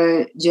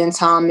Miller, Jen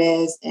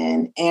Thomas,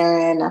 and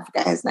Aaron. I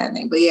forgot his last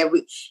name, but yeah,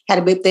 we had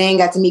a big thing.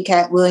 Got to meet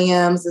Cat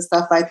Williams and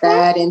stuff like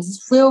that, and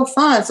it's real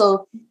fun.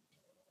 So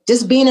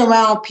just being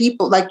around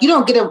people, like, you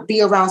don't get to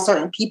be around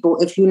certain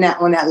people if you're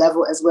not on that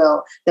level as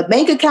well. The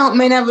bank account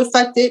may not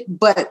reflect it,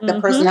 but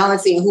the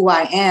personality and who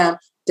I am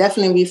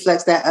definitely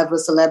reflects that of a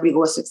celebrity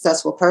or a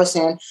successful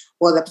person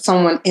or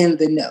someone in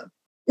the know.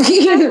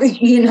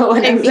 You know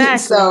what I mean?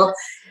 So.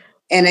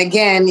 And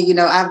again,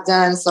 I've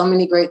done so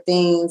many great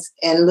things,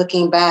 and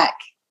looking back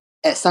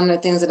at some of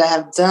the things that I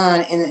have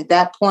done. And at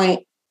that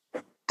point,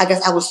 I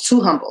guess I was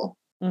too humble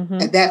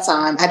at that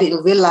time. I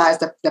didn't realize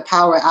the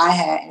power I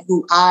had and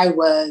who I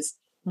was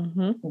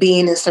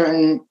being in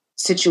certain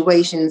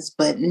situations,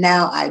 but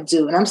now I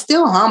do. And I'm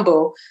still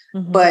humble,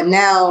 but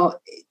now,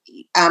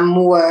 I'm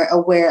more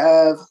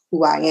aware of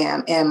who I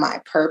am and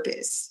my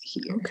purpose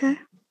here. Okay.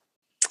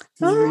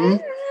 All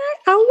right.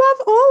 I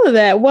love all of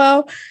that.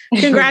 Well,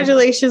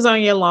 congratulations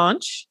on your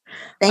launch.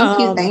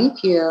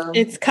 Thank you.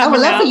 It's coming I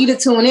would love out. for you to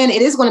tune in.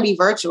 It is going to be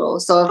virtual.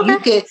 So if you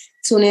could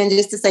tune in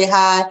just to say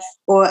hi,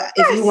 or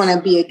if you want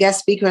to be a guest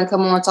speaker and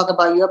come on and talk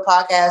about your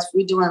podcast,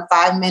 we're doing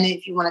 5 minutes.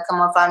 If you want to come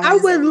on 5 minutes.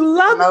 I would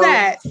love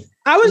that.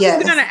 I was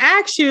just going to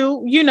ask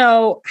you,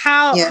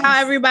 how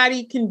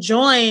everybody can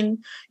join,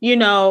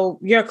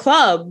 your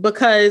club,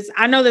 because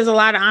I know there's a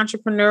lot of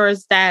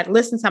entrepreneurs that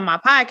listen to my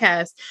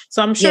podcast.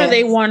 So I'm sure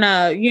they want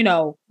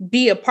to,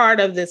 be a part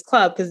of this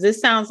club, because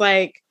this sounds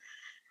like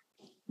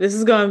this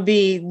is going to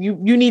be,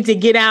 you need to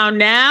get out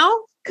now.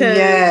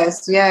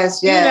 Yes.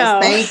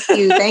 Thank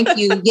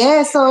you.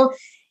 Yeah. So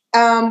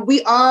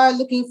we are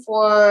looking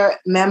for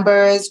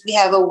members. We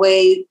have a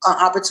way,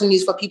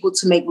 opportunities for people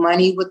to make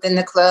money within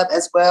the club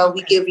as well.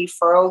 We give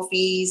referral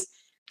fees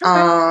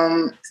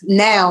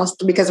now,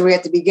 because we're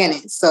at the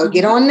beginning. So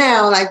get on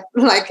now,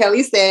 like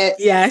Kelly said,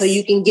 so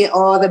you can get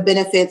all the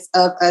benefits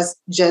of us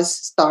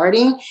just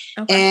starting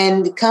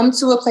and come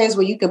to a place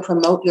where you can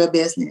promote your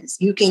business.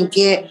 You can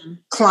get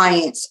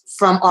clients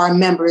from our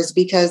members,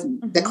 because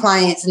the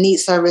clients need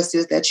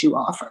services that you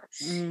offer.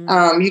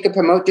 You can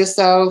promote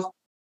yourself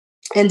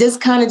and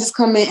just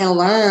come in and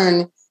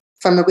learn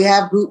from it. We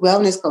have group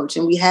wellness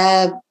coaching. We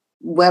have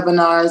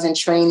webinars and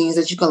trainings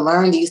that you can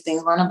learn these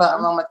things, learn about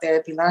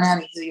aromatherapy, learn how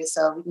to heal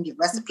yourself. You can get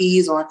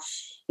recipes on,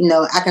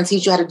 I can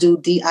teach you how to do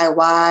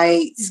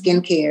DIY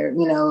skincare.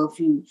 If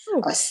you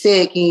are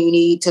sick and you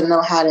need to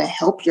know how to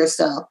help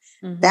yourself,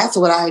 that's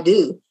what I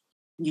do.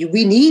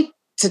 We need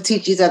to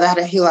teach each other how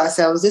to heal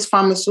ourselves. This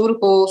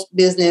pharmaceutical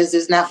business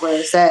is not where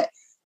it's at.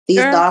 These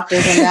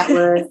doctors are not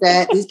where it's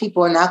at. These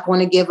people are not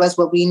going to give us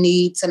what we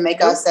need to make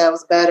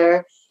ourselves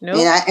better. Nope.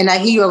 And I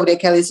hear you over there,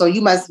 Kelly. So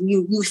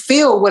you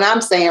feel what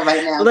I'm saying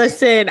right now.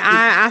 Listen,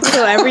 I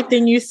feel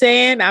everything you're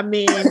saying. I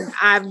mean,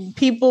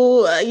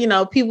 people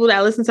that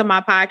listen to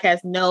my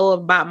podcast know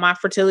about my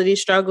fertility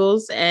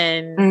struggles,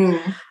 and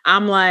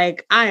I'm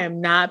like, I am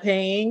not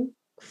paying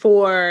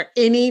for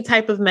any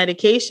type of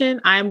medication.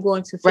 I'm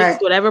going to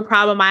fix whatever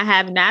problem I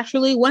have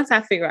naturally once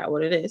I figure out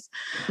what it is.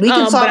 We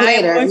can talk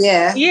later.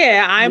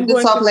 I'm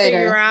going to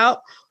figure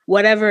out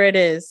whatever it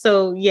is.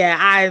 So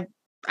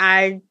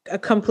I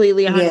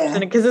completely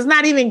 100%, because it's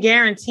not even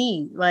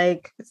guaranteed.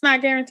 Like, it's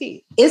not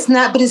guaranteed. It's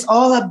not, but it's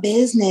all a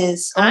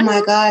business. Oh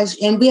my gosh.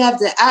 And we have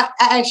to, I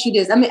ask you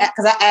this. I mean,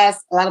 because I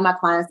ask a lot of my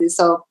clients this.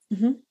 So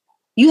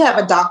you have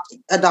a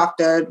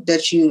doctor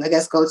that you, I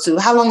guess, go to.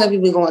 How long have you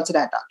been going to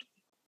that doctor?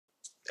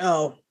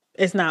 Oh,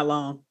 it's not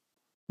long.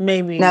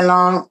 Maybe not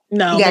long.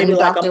 No, maybe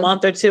like a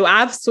month or two.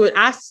 I've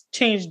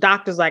changed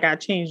doctors like I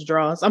changed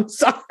drawers. I'm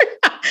sorry.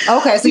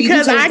 Okay, so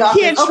because I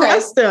can't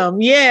trust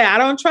them. Yeah, I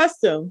don't trust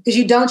them. Because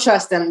you don't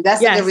trust them.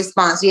 That's a good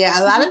response. Yeah,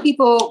 a lot of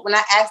people, when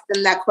I ask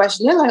them that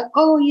question, they're like,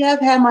 "Oh, yeah, I've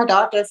had my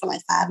doctor for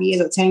like 5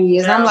 years or 10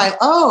 years." And I'm like,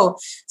 "Oh,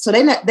 so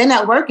they're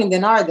not working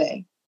then, are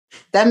they?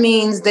 That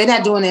means they're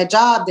not doing their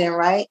job then,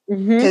 right?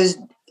 Because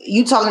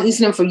you talking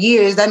to them for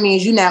years, that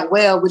means you're not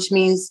well, which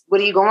means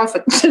what are you going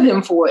to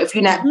them for if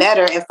you're not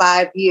better in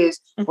 5 years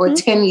or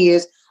 10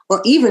 years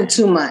or even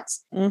 2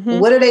 months?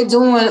 What are they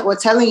doing or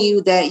telling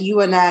you that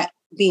you are not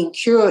being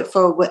cured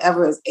for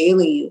whatever is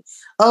ailing you?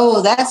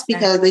 Oh, that's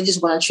because they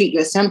just want to treat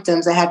your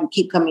symptoms and have you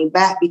keep coming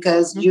back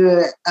because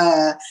you're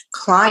a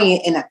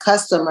client and a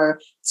customer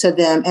to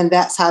them, and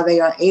that's how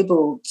they are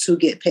able to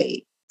get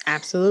paid.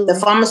 Absolutely. The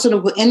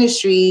pharmaceutical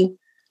industry,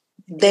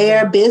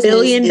 their business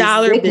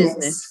billion-dollar is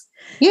business.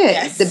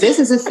 Yeah, the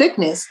business is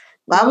sickness.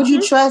 Why would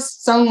you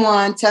trust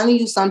someone telling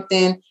you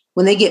something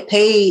when they get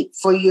paid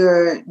for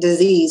your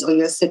disease or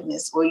your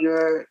sickness or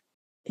your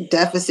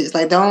deficits?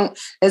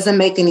 Doesn't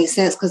make any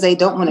sense, because they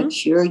don't want to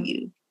cure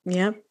you.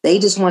 Yeah. They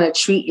just want to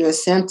treat your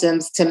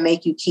symptoms to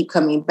make you keep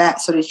coming back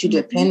so that you're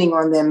depending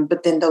on them.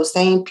 But then those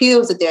same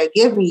pills that they're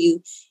giving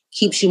you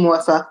keeps you more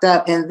fucked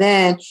up. And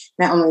then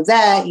not only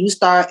that, you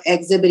start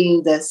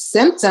exhibiting the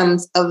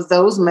symptoms of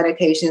those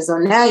medications. So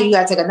now you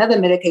got to take another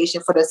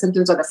medication for the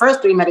symptoms of the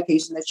first 3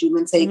 medications that you've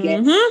been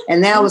taking.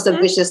 And now it's a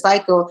vicious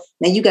cycle.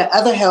 Now you got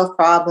other health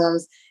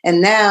problems. And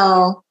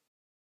now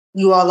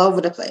you all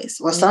over the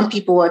place. Or some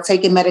people are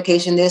taking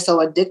medication they're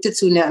so addicted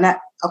to now. Not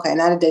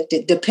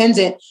addicted,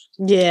 dependent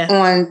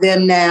on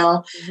them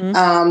now,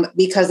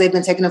 because they've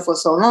been taking it for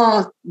so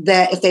long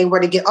that if they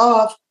were to get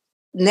off,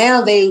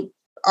 now they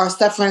are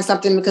suffering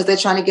something because they're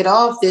trying to get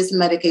off this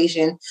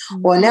medication,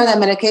 or now that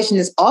medication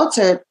has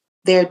altered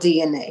their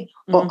DNA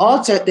or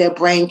altered their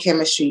brain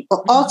chemistry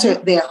or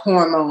altered their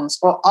hormones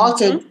or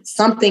altered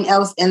something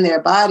else in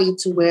their body,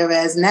 to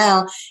whereas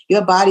now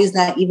your body's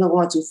not even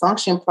going to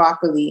function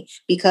properly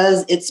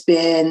because it's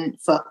been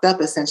fucked up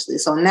essentially.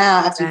 So now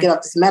after you get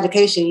off this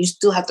medication, you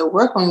still have to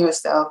work on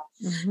yourself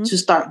to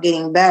start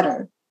getting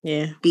better.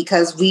 Yeah.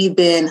 Because we've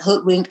been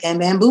hoodwinked and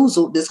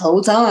bamboozled this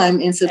whole time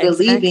into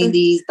believing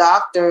these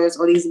doctors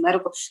or these why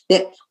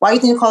do you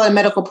think they call it a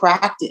medical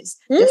practice?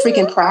 They're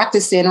freaking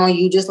practicing on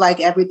you just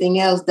like everything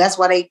else. That's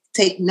why they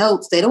take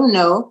notes. They don't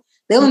know.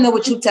 They don't know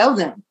what you tell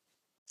them.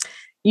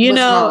 What's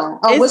wrong?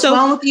 Oh, what's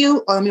wrong with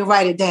you? Oh, let me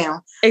write it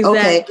down. Exactly.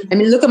 Okay, let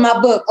me look at my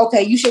book.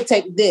 Okay, you should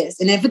take this.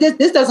 And if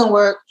this doesn't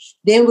work,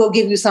 then we'll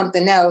give you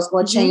something else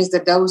or change the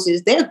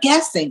doses. They're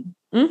guessing.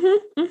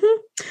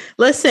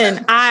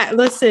 Listen,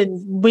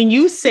 when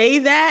you say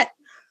that,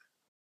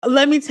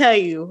 let me tell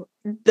you,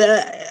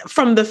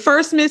 from the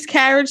first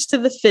miscarriage to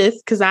the 5th,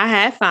 because I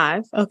had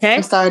 5. Okay.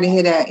 I'm sorry to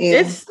hear that.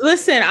 Yeah.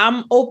 Listen,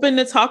 I'm open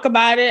to talk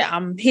about it.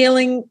 I'm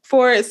healing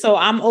for it. So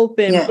I'm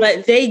open,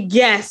 but they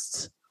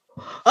guessed,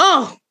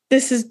 oh,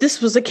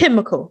 this was a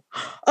chemical.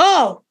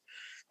 Oh,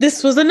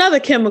 this was another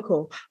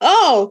chemical.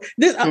 Oh,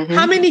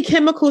 how many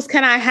chemicals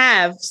can I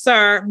have,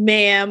 sir,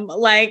 ma'am?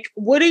 Like,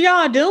 what are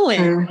y'all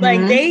doing?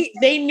 Like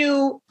they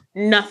knew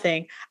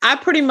nothing. I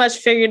pretty much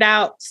figured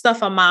out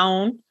stuff on my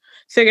own.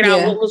 Figured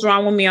out what was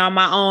wrong with me on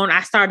my own.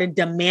 I started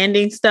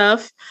demanding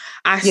stuff.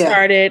 I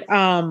started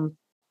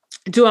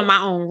doing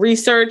my own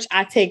research.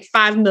 I take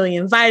 5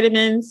 million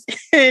vitamins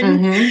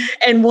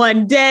in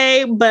one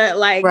day. But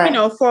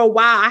for a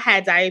while I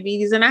had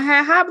diabetes and I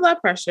had high blood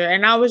pressure.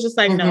 And I was just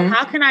like, no,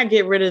 how can I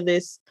get rid of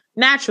this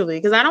naturally?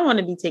 Because I don't want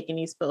to be taking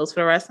these pills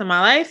for the rest of my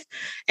life.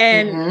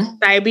 And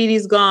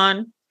diabetes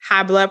gone,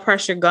 high blood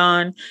pressure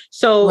gone.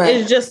 So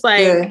it's just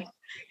like,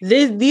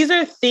 these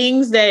are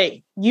things that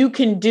you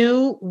can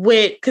do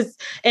with,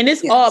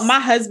 all, my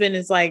husband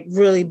is like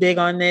really big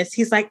on this.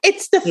 He's like,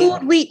 it's the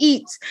food we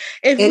eat.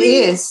 If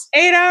we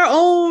ate our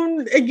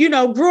own,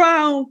 grew our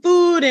own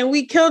food and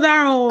we killed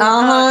our own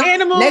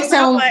animals. Next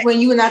time when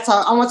you and I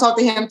talk, I want to talk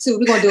to him too.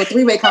 We're going to do a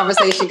 3-way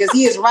conversation because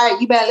he is right.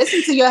 You better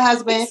listen to your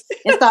husband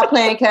and stop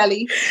playing,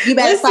 Kelly. You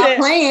better stop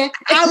playing.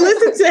 I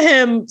listen to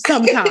him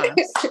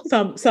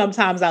sometimes.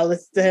 Sometimes I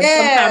listen to him.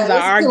 Sometimes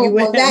I argue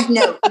with him. That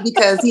note,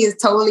 because he is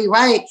totally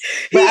right.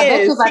 But I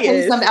bet you if I tell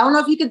you something, I don't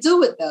know if you could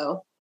do it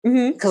though.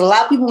 Because a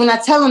lot of people, when I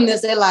tell them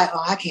this, they're like,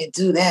 oh, I can't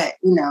do that,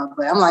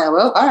 But I'm like,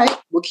 well, all right,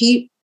 we'll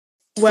keep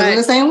feeling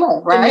the same way,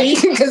 right?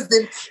 Because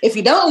if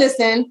you don't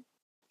listen,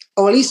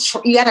 or at least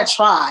you got to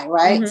try,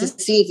 right? To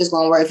see if it's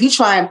going to work. If you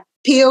try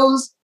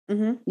pills,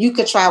 you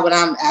could try what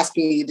I'm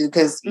asking you to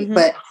do.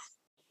 But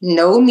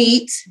no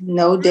meat,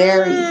 no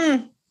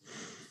dairy.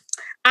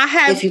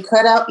 If you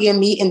cut out your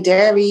meat and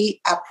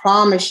dairy, I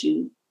promise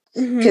you,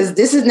 because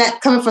this is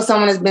not coming from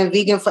someone that's been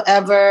vegan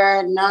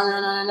forever.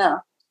 No.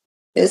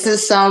 This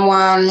is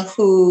someone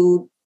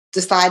who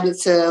decided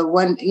to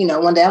one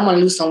day I want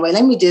to lose some weight.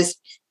 Let me just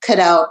cut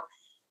out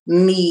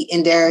meat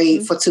and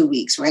dairy for 2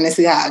 weeks, right? And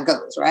see how it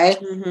goes,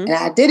 right? And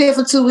I did it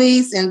for 2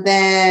 weeks. And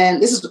then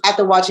this is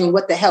after watching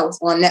What the Health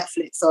on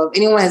Netflix. So if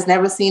anyone has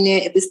never seen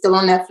it, if it's still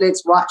on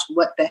Netflix, watch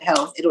What the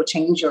Health. It'll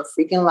change your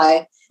freaking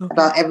life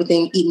about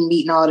everything, eating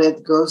meat and all the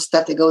gross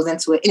stuff that goes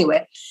into it.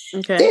 Anyway,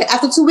 then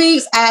after 2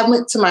 weeks, I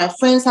went to my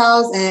friend's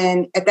house.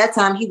 And at that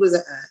time, he was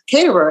a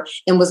caterer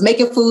and was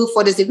making food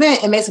for this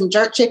event and made some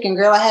jerk chicken.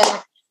 Girl, I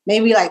had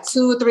maybe like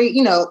 2 or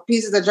 3,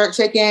 pieces of jerk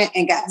chicken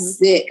and got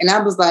sick. And I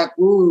was like,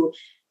 ooh,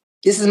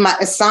 this is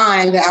a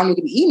sign that I don't need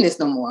to be eating this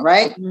no more,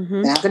 right?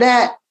 And after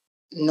that,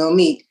 no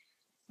meat.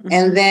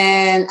 And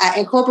then I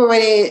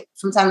incorporated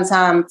from time to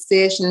time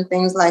fish and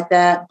things like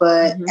that.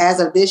 But as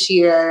of this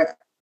year,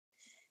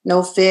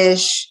 no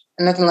fish,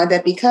 nothing like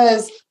that.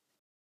 Because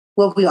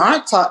what we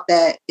aren't taught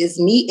that is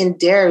meat and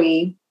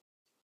dairy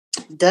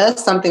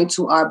does something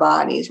to our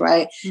bodies,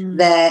 right?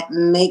 That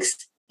makes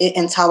it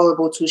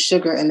intolerable to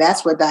sugar. And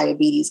that's where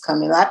diabetes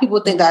comes in. A lot of people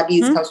think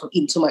diabetes comes from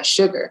eating too much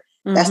sugar.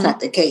 That's not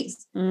the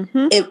case.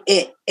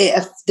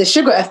 The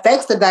sugar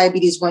affects the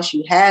diabetes once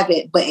you have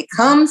it, but it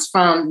comes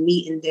from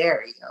meat and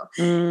dairy.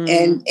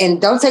 And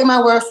don't take my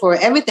word for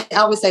it. Everything I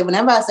always say,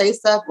 whenever I say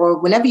stuff or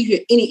whenever you hear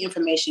any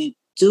information,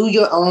 do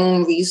your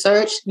own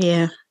research.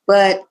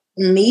 But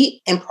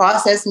meat and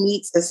processed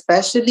meats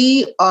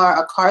especially are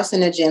a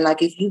carcinogen.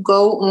 Like if you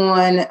go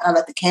on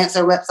like the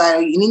cancer website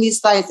or any of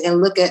these sites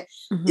and look at,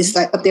 it's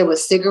like up there with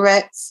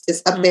cigarettes,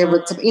 it's up there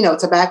with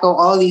tobacco,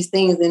 all these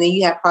things, and then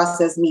you have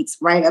processed meats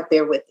right up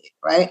there with it,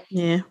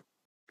 right?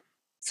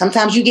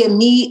 Sometimes you get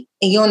meat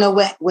and you don't know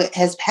what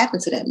has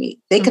happened to that meat.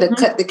 They could have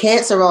cut the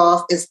cancer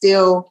off and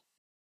still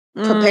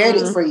prepared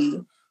it for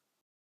you.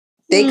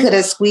 They could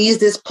have squeezed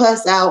this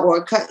pus out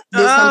or cut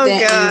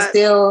something and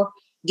still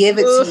give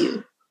it to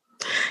you.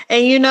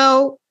 And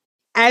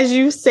as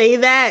you say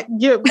that,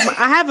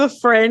 I have a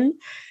friend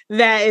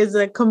that is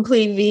a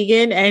complete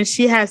vegan, and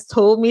she has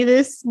told me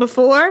this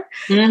before.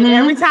 And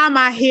every time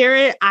I hear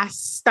it, I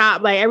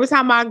stop. Like every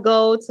time I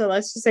go to,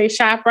 let's just say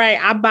ShopRite,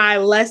 I buy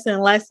less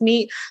and less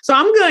meat. So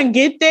I'm going to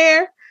get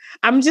there.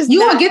 I'm just you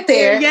won't get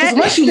there because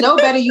once you know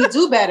better, you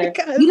do better.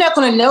 You're not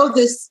going to know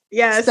this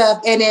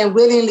stuff and then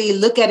willingly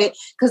look at it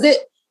because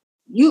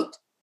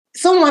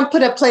someone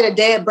put a plate of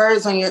dead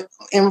birds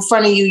in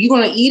front of you. You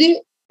going to eat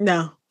it?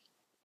 No.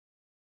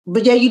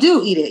 But yeah, you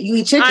do eat it. You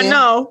eat chicken. I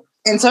know.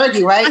 And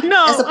turkey, right? I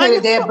know. That's a plate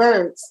of dead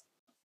birds.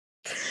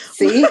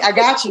 See, I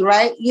got you,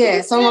 right?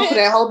 Yeah. Someone put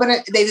a whole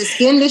bunch they just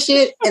skinned the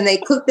shit and they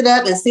cooked it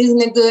up and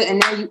seasoned it good and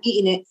now you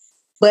eating it.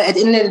 But at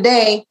the end of the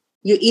day,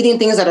 You're eating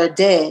things that are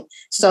dead.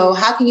 So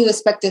how can you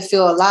expect to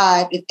feel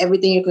alive if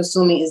everything you're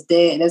consuming is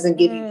dead? It doesn't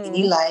give you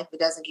any life. It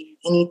doesn't give you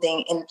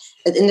anything. And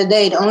at the end of the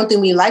day, the only thing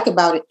we like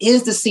about it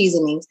is the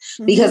seasonings.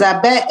 Because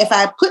I bet if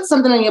I put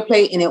something on your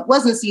plate and it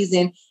wasn't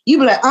seasoned, you'd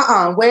be like,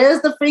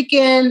 where's the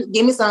freaking,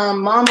 give me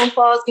some mama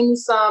sauce, give me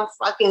some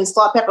fucking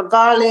salt, pepper,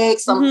 garlic,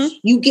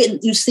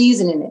 you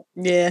seasoning it.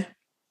 Yeah.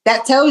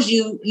 That tells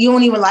you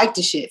don't even like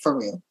the shit for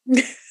real.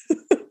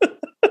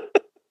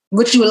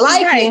 What you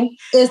liking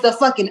is the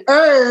fucking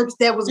herbs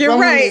that was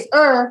grown in this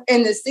herb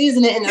and the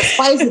seasoning and the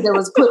spices that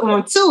was put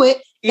onto it.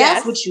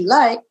 That's what you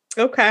like.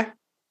 Okay.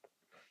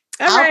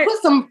 I'll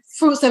put some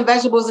fruits and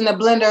vegetables in the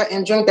blender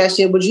and drink that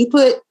shit. Would you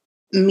put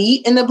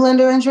meat in the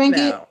blender and drink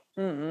it?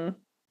 Mm-mm.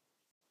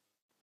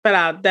 But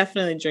I'll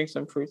definitely drink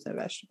some fruits and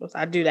vegetables.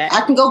 I do that.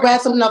 I can go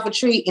grab something off a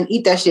tree and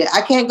eat that shit.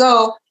 I can't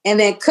go and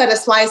then cut a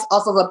slice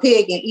off of a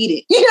pig and eat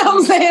it. You know what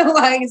I'm saying?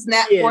 Like, it's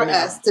not for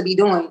us to be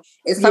doing.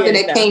 It's something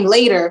that came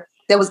later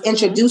that was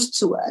introduced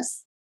to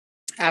us.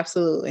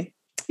 Absolutely.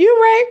 You're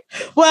right.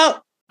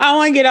 Well, I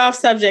want to get off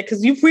subject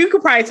because we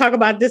could probably talk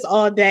about this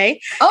all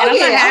day. Oh,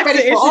 and I'm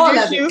ready for all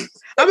of it.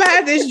 I'm going to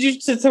have to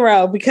introduce you to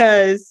Terrell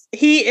because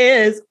he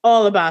is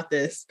all about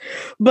this.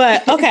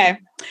 But okay.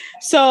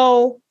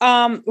 So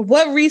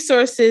what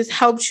resources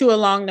helped you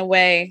along the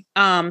way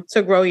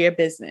to grow your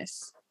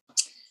business?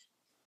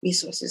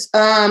 Resources.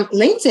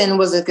 LinkedIn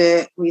was a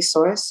good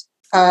resource.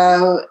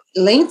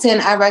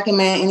 LinkedIn, I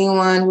recommend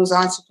anyone who's an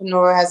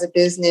entrepreneur, has a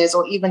business,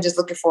 or even just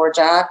looking for a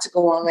job to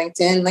go on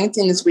LinkedIn.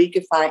 LinkedIn is where you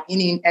can find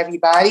any and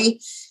everybody.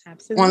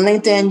 Absolutely. On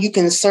LinkedIn, you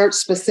can search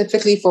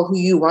specifically for who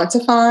you want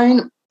to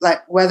find,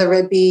 like whether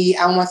it be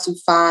I want to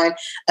find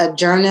a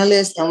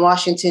journalist in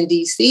Washington,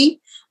 D.C.,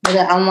 whether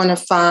I want to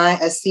find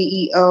a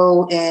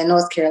CEO in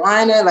North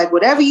Carolina, like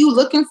whatever you're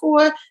looking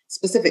for,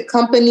 specific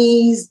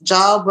companies,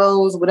 job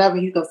roles, whatever,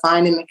 you can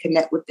find them and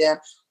connect with them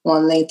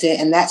on LinkedIn.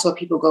 And that's where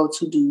people go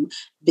to do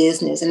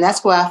business. And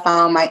that's where I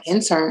found my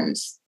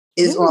interns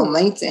is on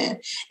LinkedIn.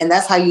 And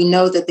that's how you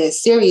know that they're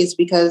serious,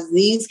 because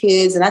these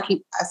kids, and I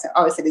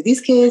always say that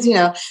these kids,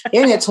 they're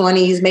in their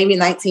 20s, maybe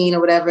 19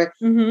 or whatever.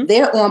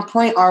 They're on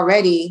point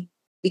already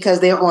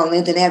because they're on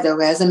LinkedIn. They have their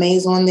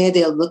resumes on there.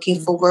 They're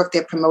looking for work.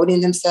 They're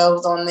promoting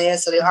themselves on there.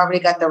 So they already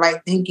got the right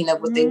thinking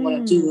of what they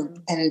want to do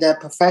and the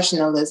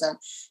professionalism.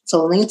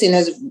 So LinkedIn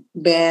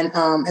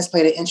has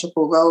played an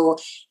integral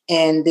role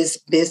in this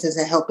business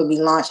and helping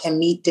me launch and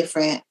meet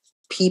different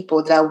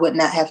people that I would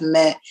not have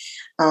met.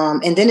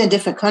 And then in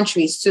different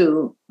countries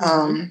too,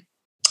 and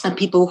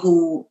people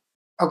who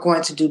are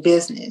going to do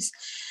business.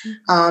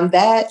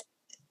 That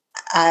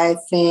I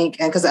think,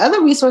 and because the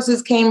other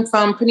resources came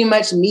from pretty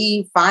much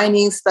me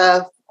finding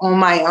stuff on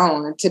my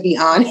own, to be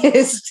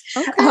honest.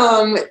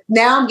 Okay.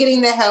 Now I'm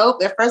getting the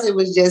help. At first it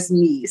was just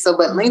me. So,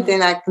 but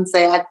LinkedIn, I can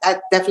say I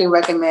definitely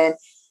recommend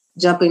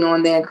jumping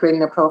on there and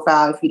creating a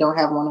profile if you don't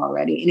have one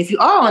already. And if you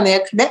are on there,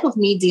 connect with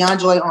me, Dionne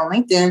Joi, on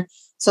LinkedIn,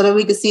 so that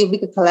we can see if we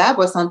could collab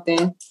or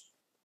something.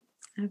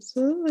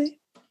 Absolutely.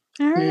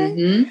 All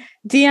right.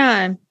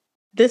 Dionne,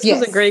 this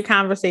was a great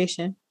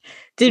conversation.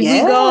 Did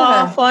we go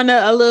off on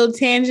a little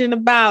tangent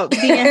about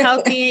being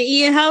healthy and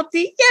eating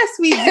healthy? Yes,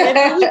 we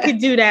did. We could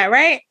do that,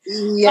 right?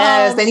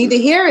 Yes, they need to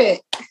hear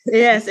it.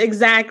 Yes,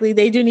 exactly.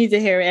 They do need to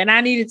hear it. And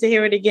I needed to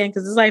hear it again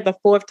because it's like the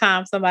fourth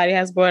time somebody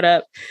has brought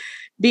up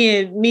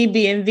being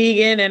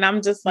vegan. And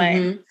I'm just like,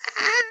 I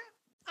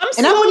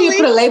wouldn't even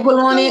put a label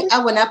on it.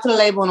 I would not put a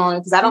label on it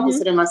because I don't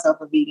consider myself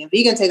a vegan.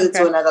 Vegan takes it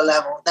to another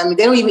level. I mean,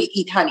 they don't even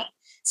eat honey.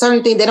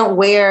 Certain things, they don't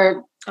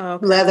wear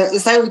leather.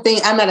 Certain thing,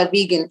 I'm not a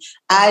vegan.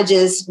 I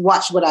just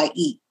watch what I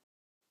eat,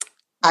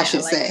 I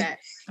should say. That.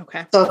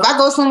 Okay. So if I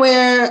go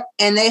somewhere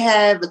and they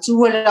have a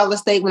 $200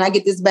 steak, when I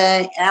get this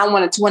bag and I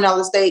want a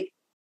 $200 steak,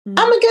 I'm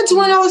going to get a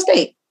 $200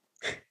 steak.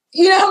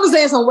 You know what I'm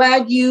saying? Some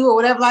Wagyu or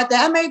whatever like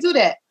that. I may do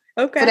that.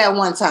 For that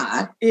one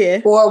time.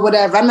 Yeah. Or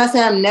whatever. I'm not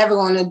saying I'm never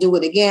going to do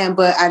it again,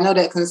 but I know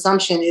that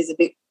consumption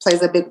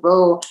plays a big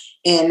role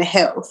in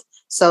health.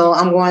 So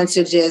I'm going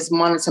to just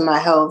monitor my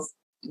health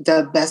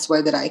the best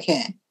way that I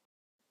can.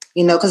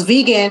 Because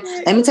vegan,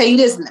 let me tell you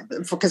this,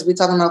 because we're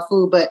talking about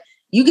food, but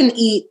you can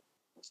eat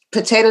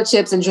potato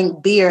chips and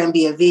drink beer and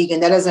be a vegan.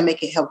 That doesn't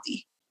make it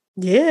healthy.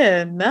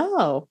 Yeah,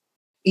 no.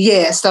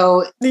 Yeah,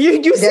 so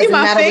you see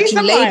my face,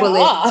 what you label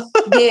it.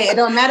 Yeah, it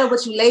don't matter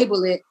what you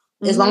label it.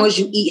 As long as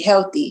you eat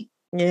healthy.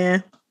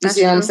 Yeah. You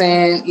see what I'm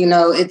saying?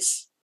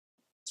 It's,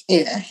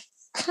 Okay.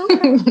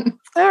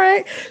 All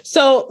right.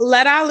 So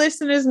let our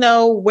listeners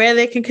know where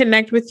they can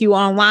connect with you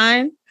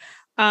online.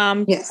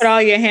 Put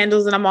all your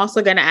handles, and I'm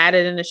also going to add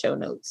it in the show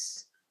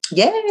notes.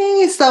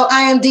 Yay. So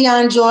I am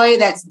Dionne Joi.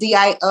 That's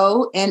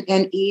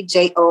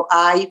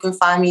DIONNEJOI. You can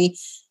find me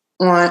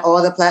on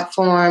all the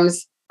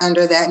platforms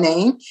under that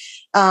name.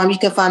 You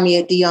can find me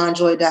at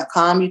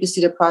DionneJoi.com. You can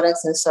see the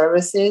products and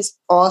services.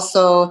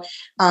 Also,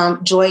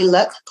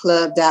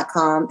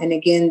 JoyLuckClub.com. And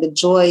again, the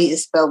joy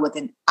is spelled with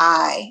an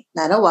I,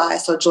 not a Y.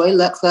 So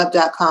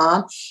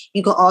JoyLuckClub.com.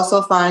 You can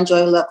also find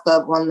Joy Luck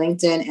Club on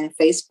LinkedIn and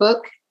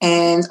Facebook.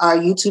 And our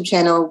YouTube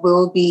channel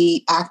will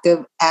be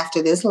active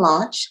after this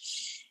launch.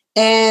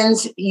 And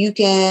you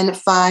can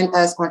find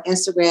us on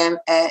Instagram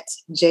at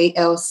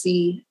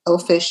JLC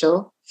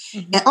Official.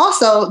 Mm-hmm. And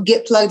also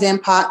Get Plugged In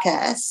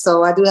podcast.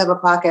 So I do have a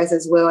podcast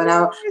as well. And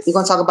we're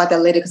going to talk about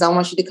that later because I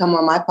want you to come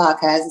on my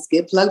podcast. It's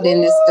Get Plugged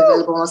In. It's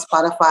available on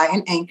Spotify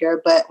and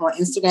Anchor. But on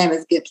Instagram,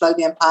 it's Get Plugged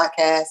In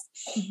podcast.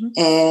 Mm-hmm.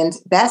 And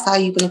that's how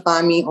you can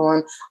find me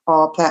on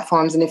all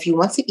platforms. And if you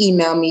want to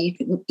email me, you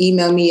can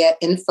email me at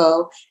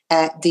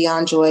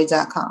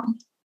info@DionneJoi.com.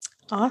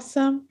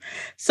 Awesome.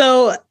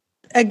 So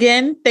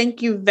again,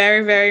 thank you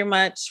very, very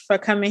much for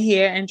coming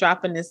here and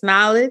dropping this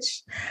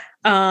knowledge.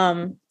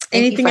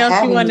 Anything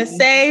else you want to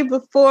say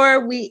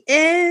before we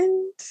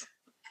end?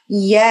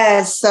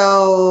 Yes.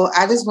 So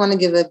I just want to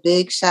give a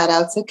big shout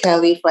out to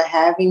Kelly for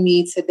having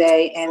me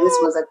today. And this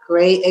was a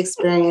great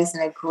experience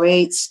and a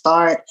great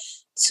start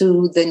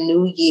to the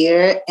new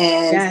year.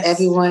 And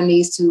everyone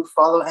needs to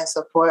follow and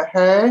support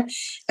her.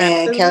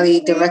 And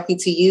Kelly, directly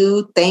to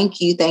you. Thank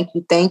you. Thank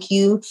you. Thank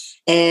you.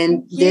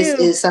 And this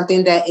is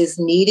something that is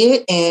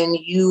needed. And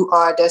you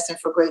are destined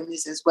for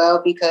greatness as well,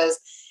 because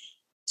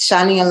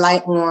shining a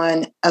light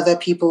on other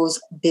people's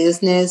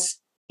business,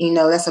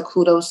 that's a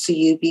kudos to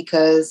you,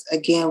 because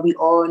again, we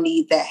all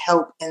need that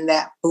help and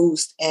that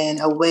boost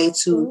and a way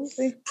to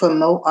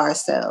promote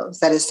ourselves.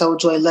 That is so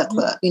Joy Luck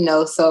Club,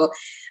 So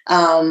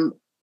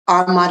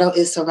our motto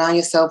is surround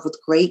yourself with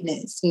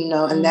greatness,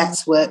 and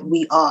that's what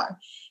we are.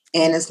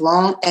 And as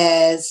long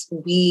as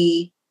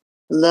we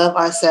love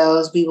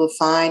ourselves, we will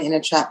find and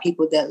attract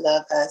people that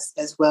love us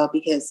as well.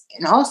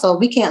 And also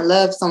we can't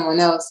love someone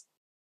else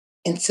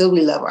until we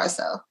love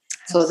ourselves.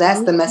 So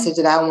that's the message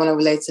that I want to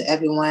relate to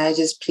everyone.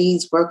 Just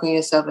please work on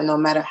yourself. And no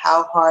matter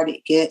how hard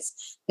it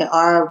gets, there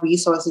are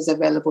resources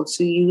available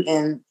to you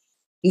and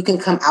you can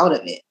come out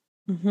of it.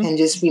 Mm-hmm. And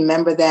just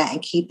remember that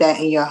and keep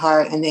that in your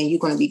heart. And then you're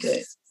going to be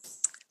good.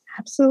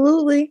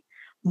 Absolutely.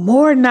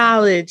 More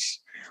knowledge.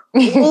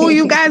 Oh,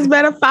 you guys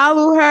better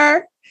follow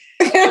her.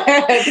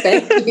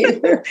 Thank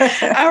you.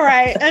 All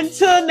right.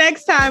 Until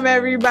next time,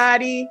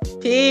 everybody.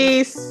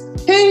 Peace.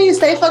 Peace.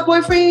 Stay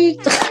fuckboy free.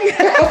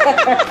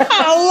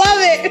 I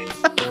love it.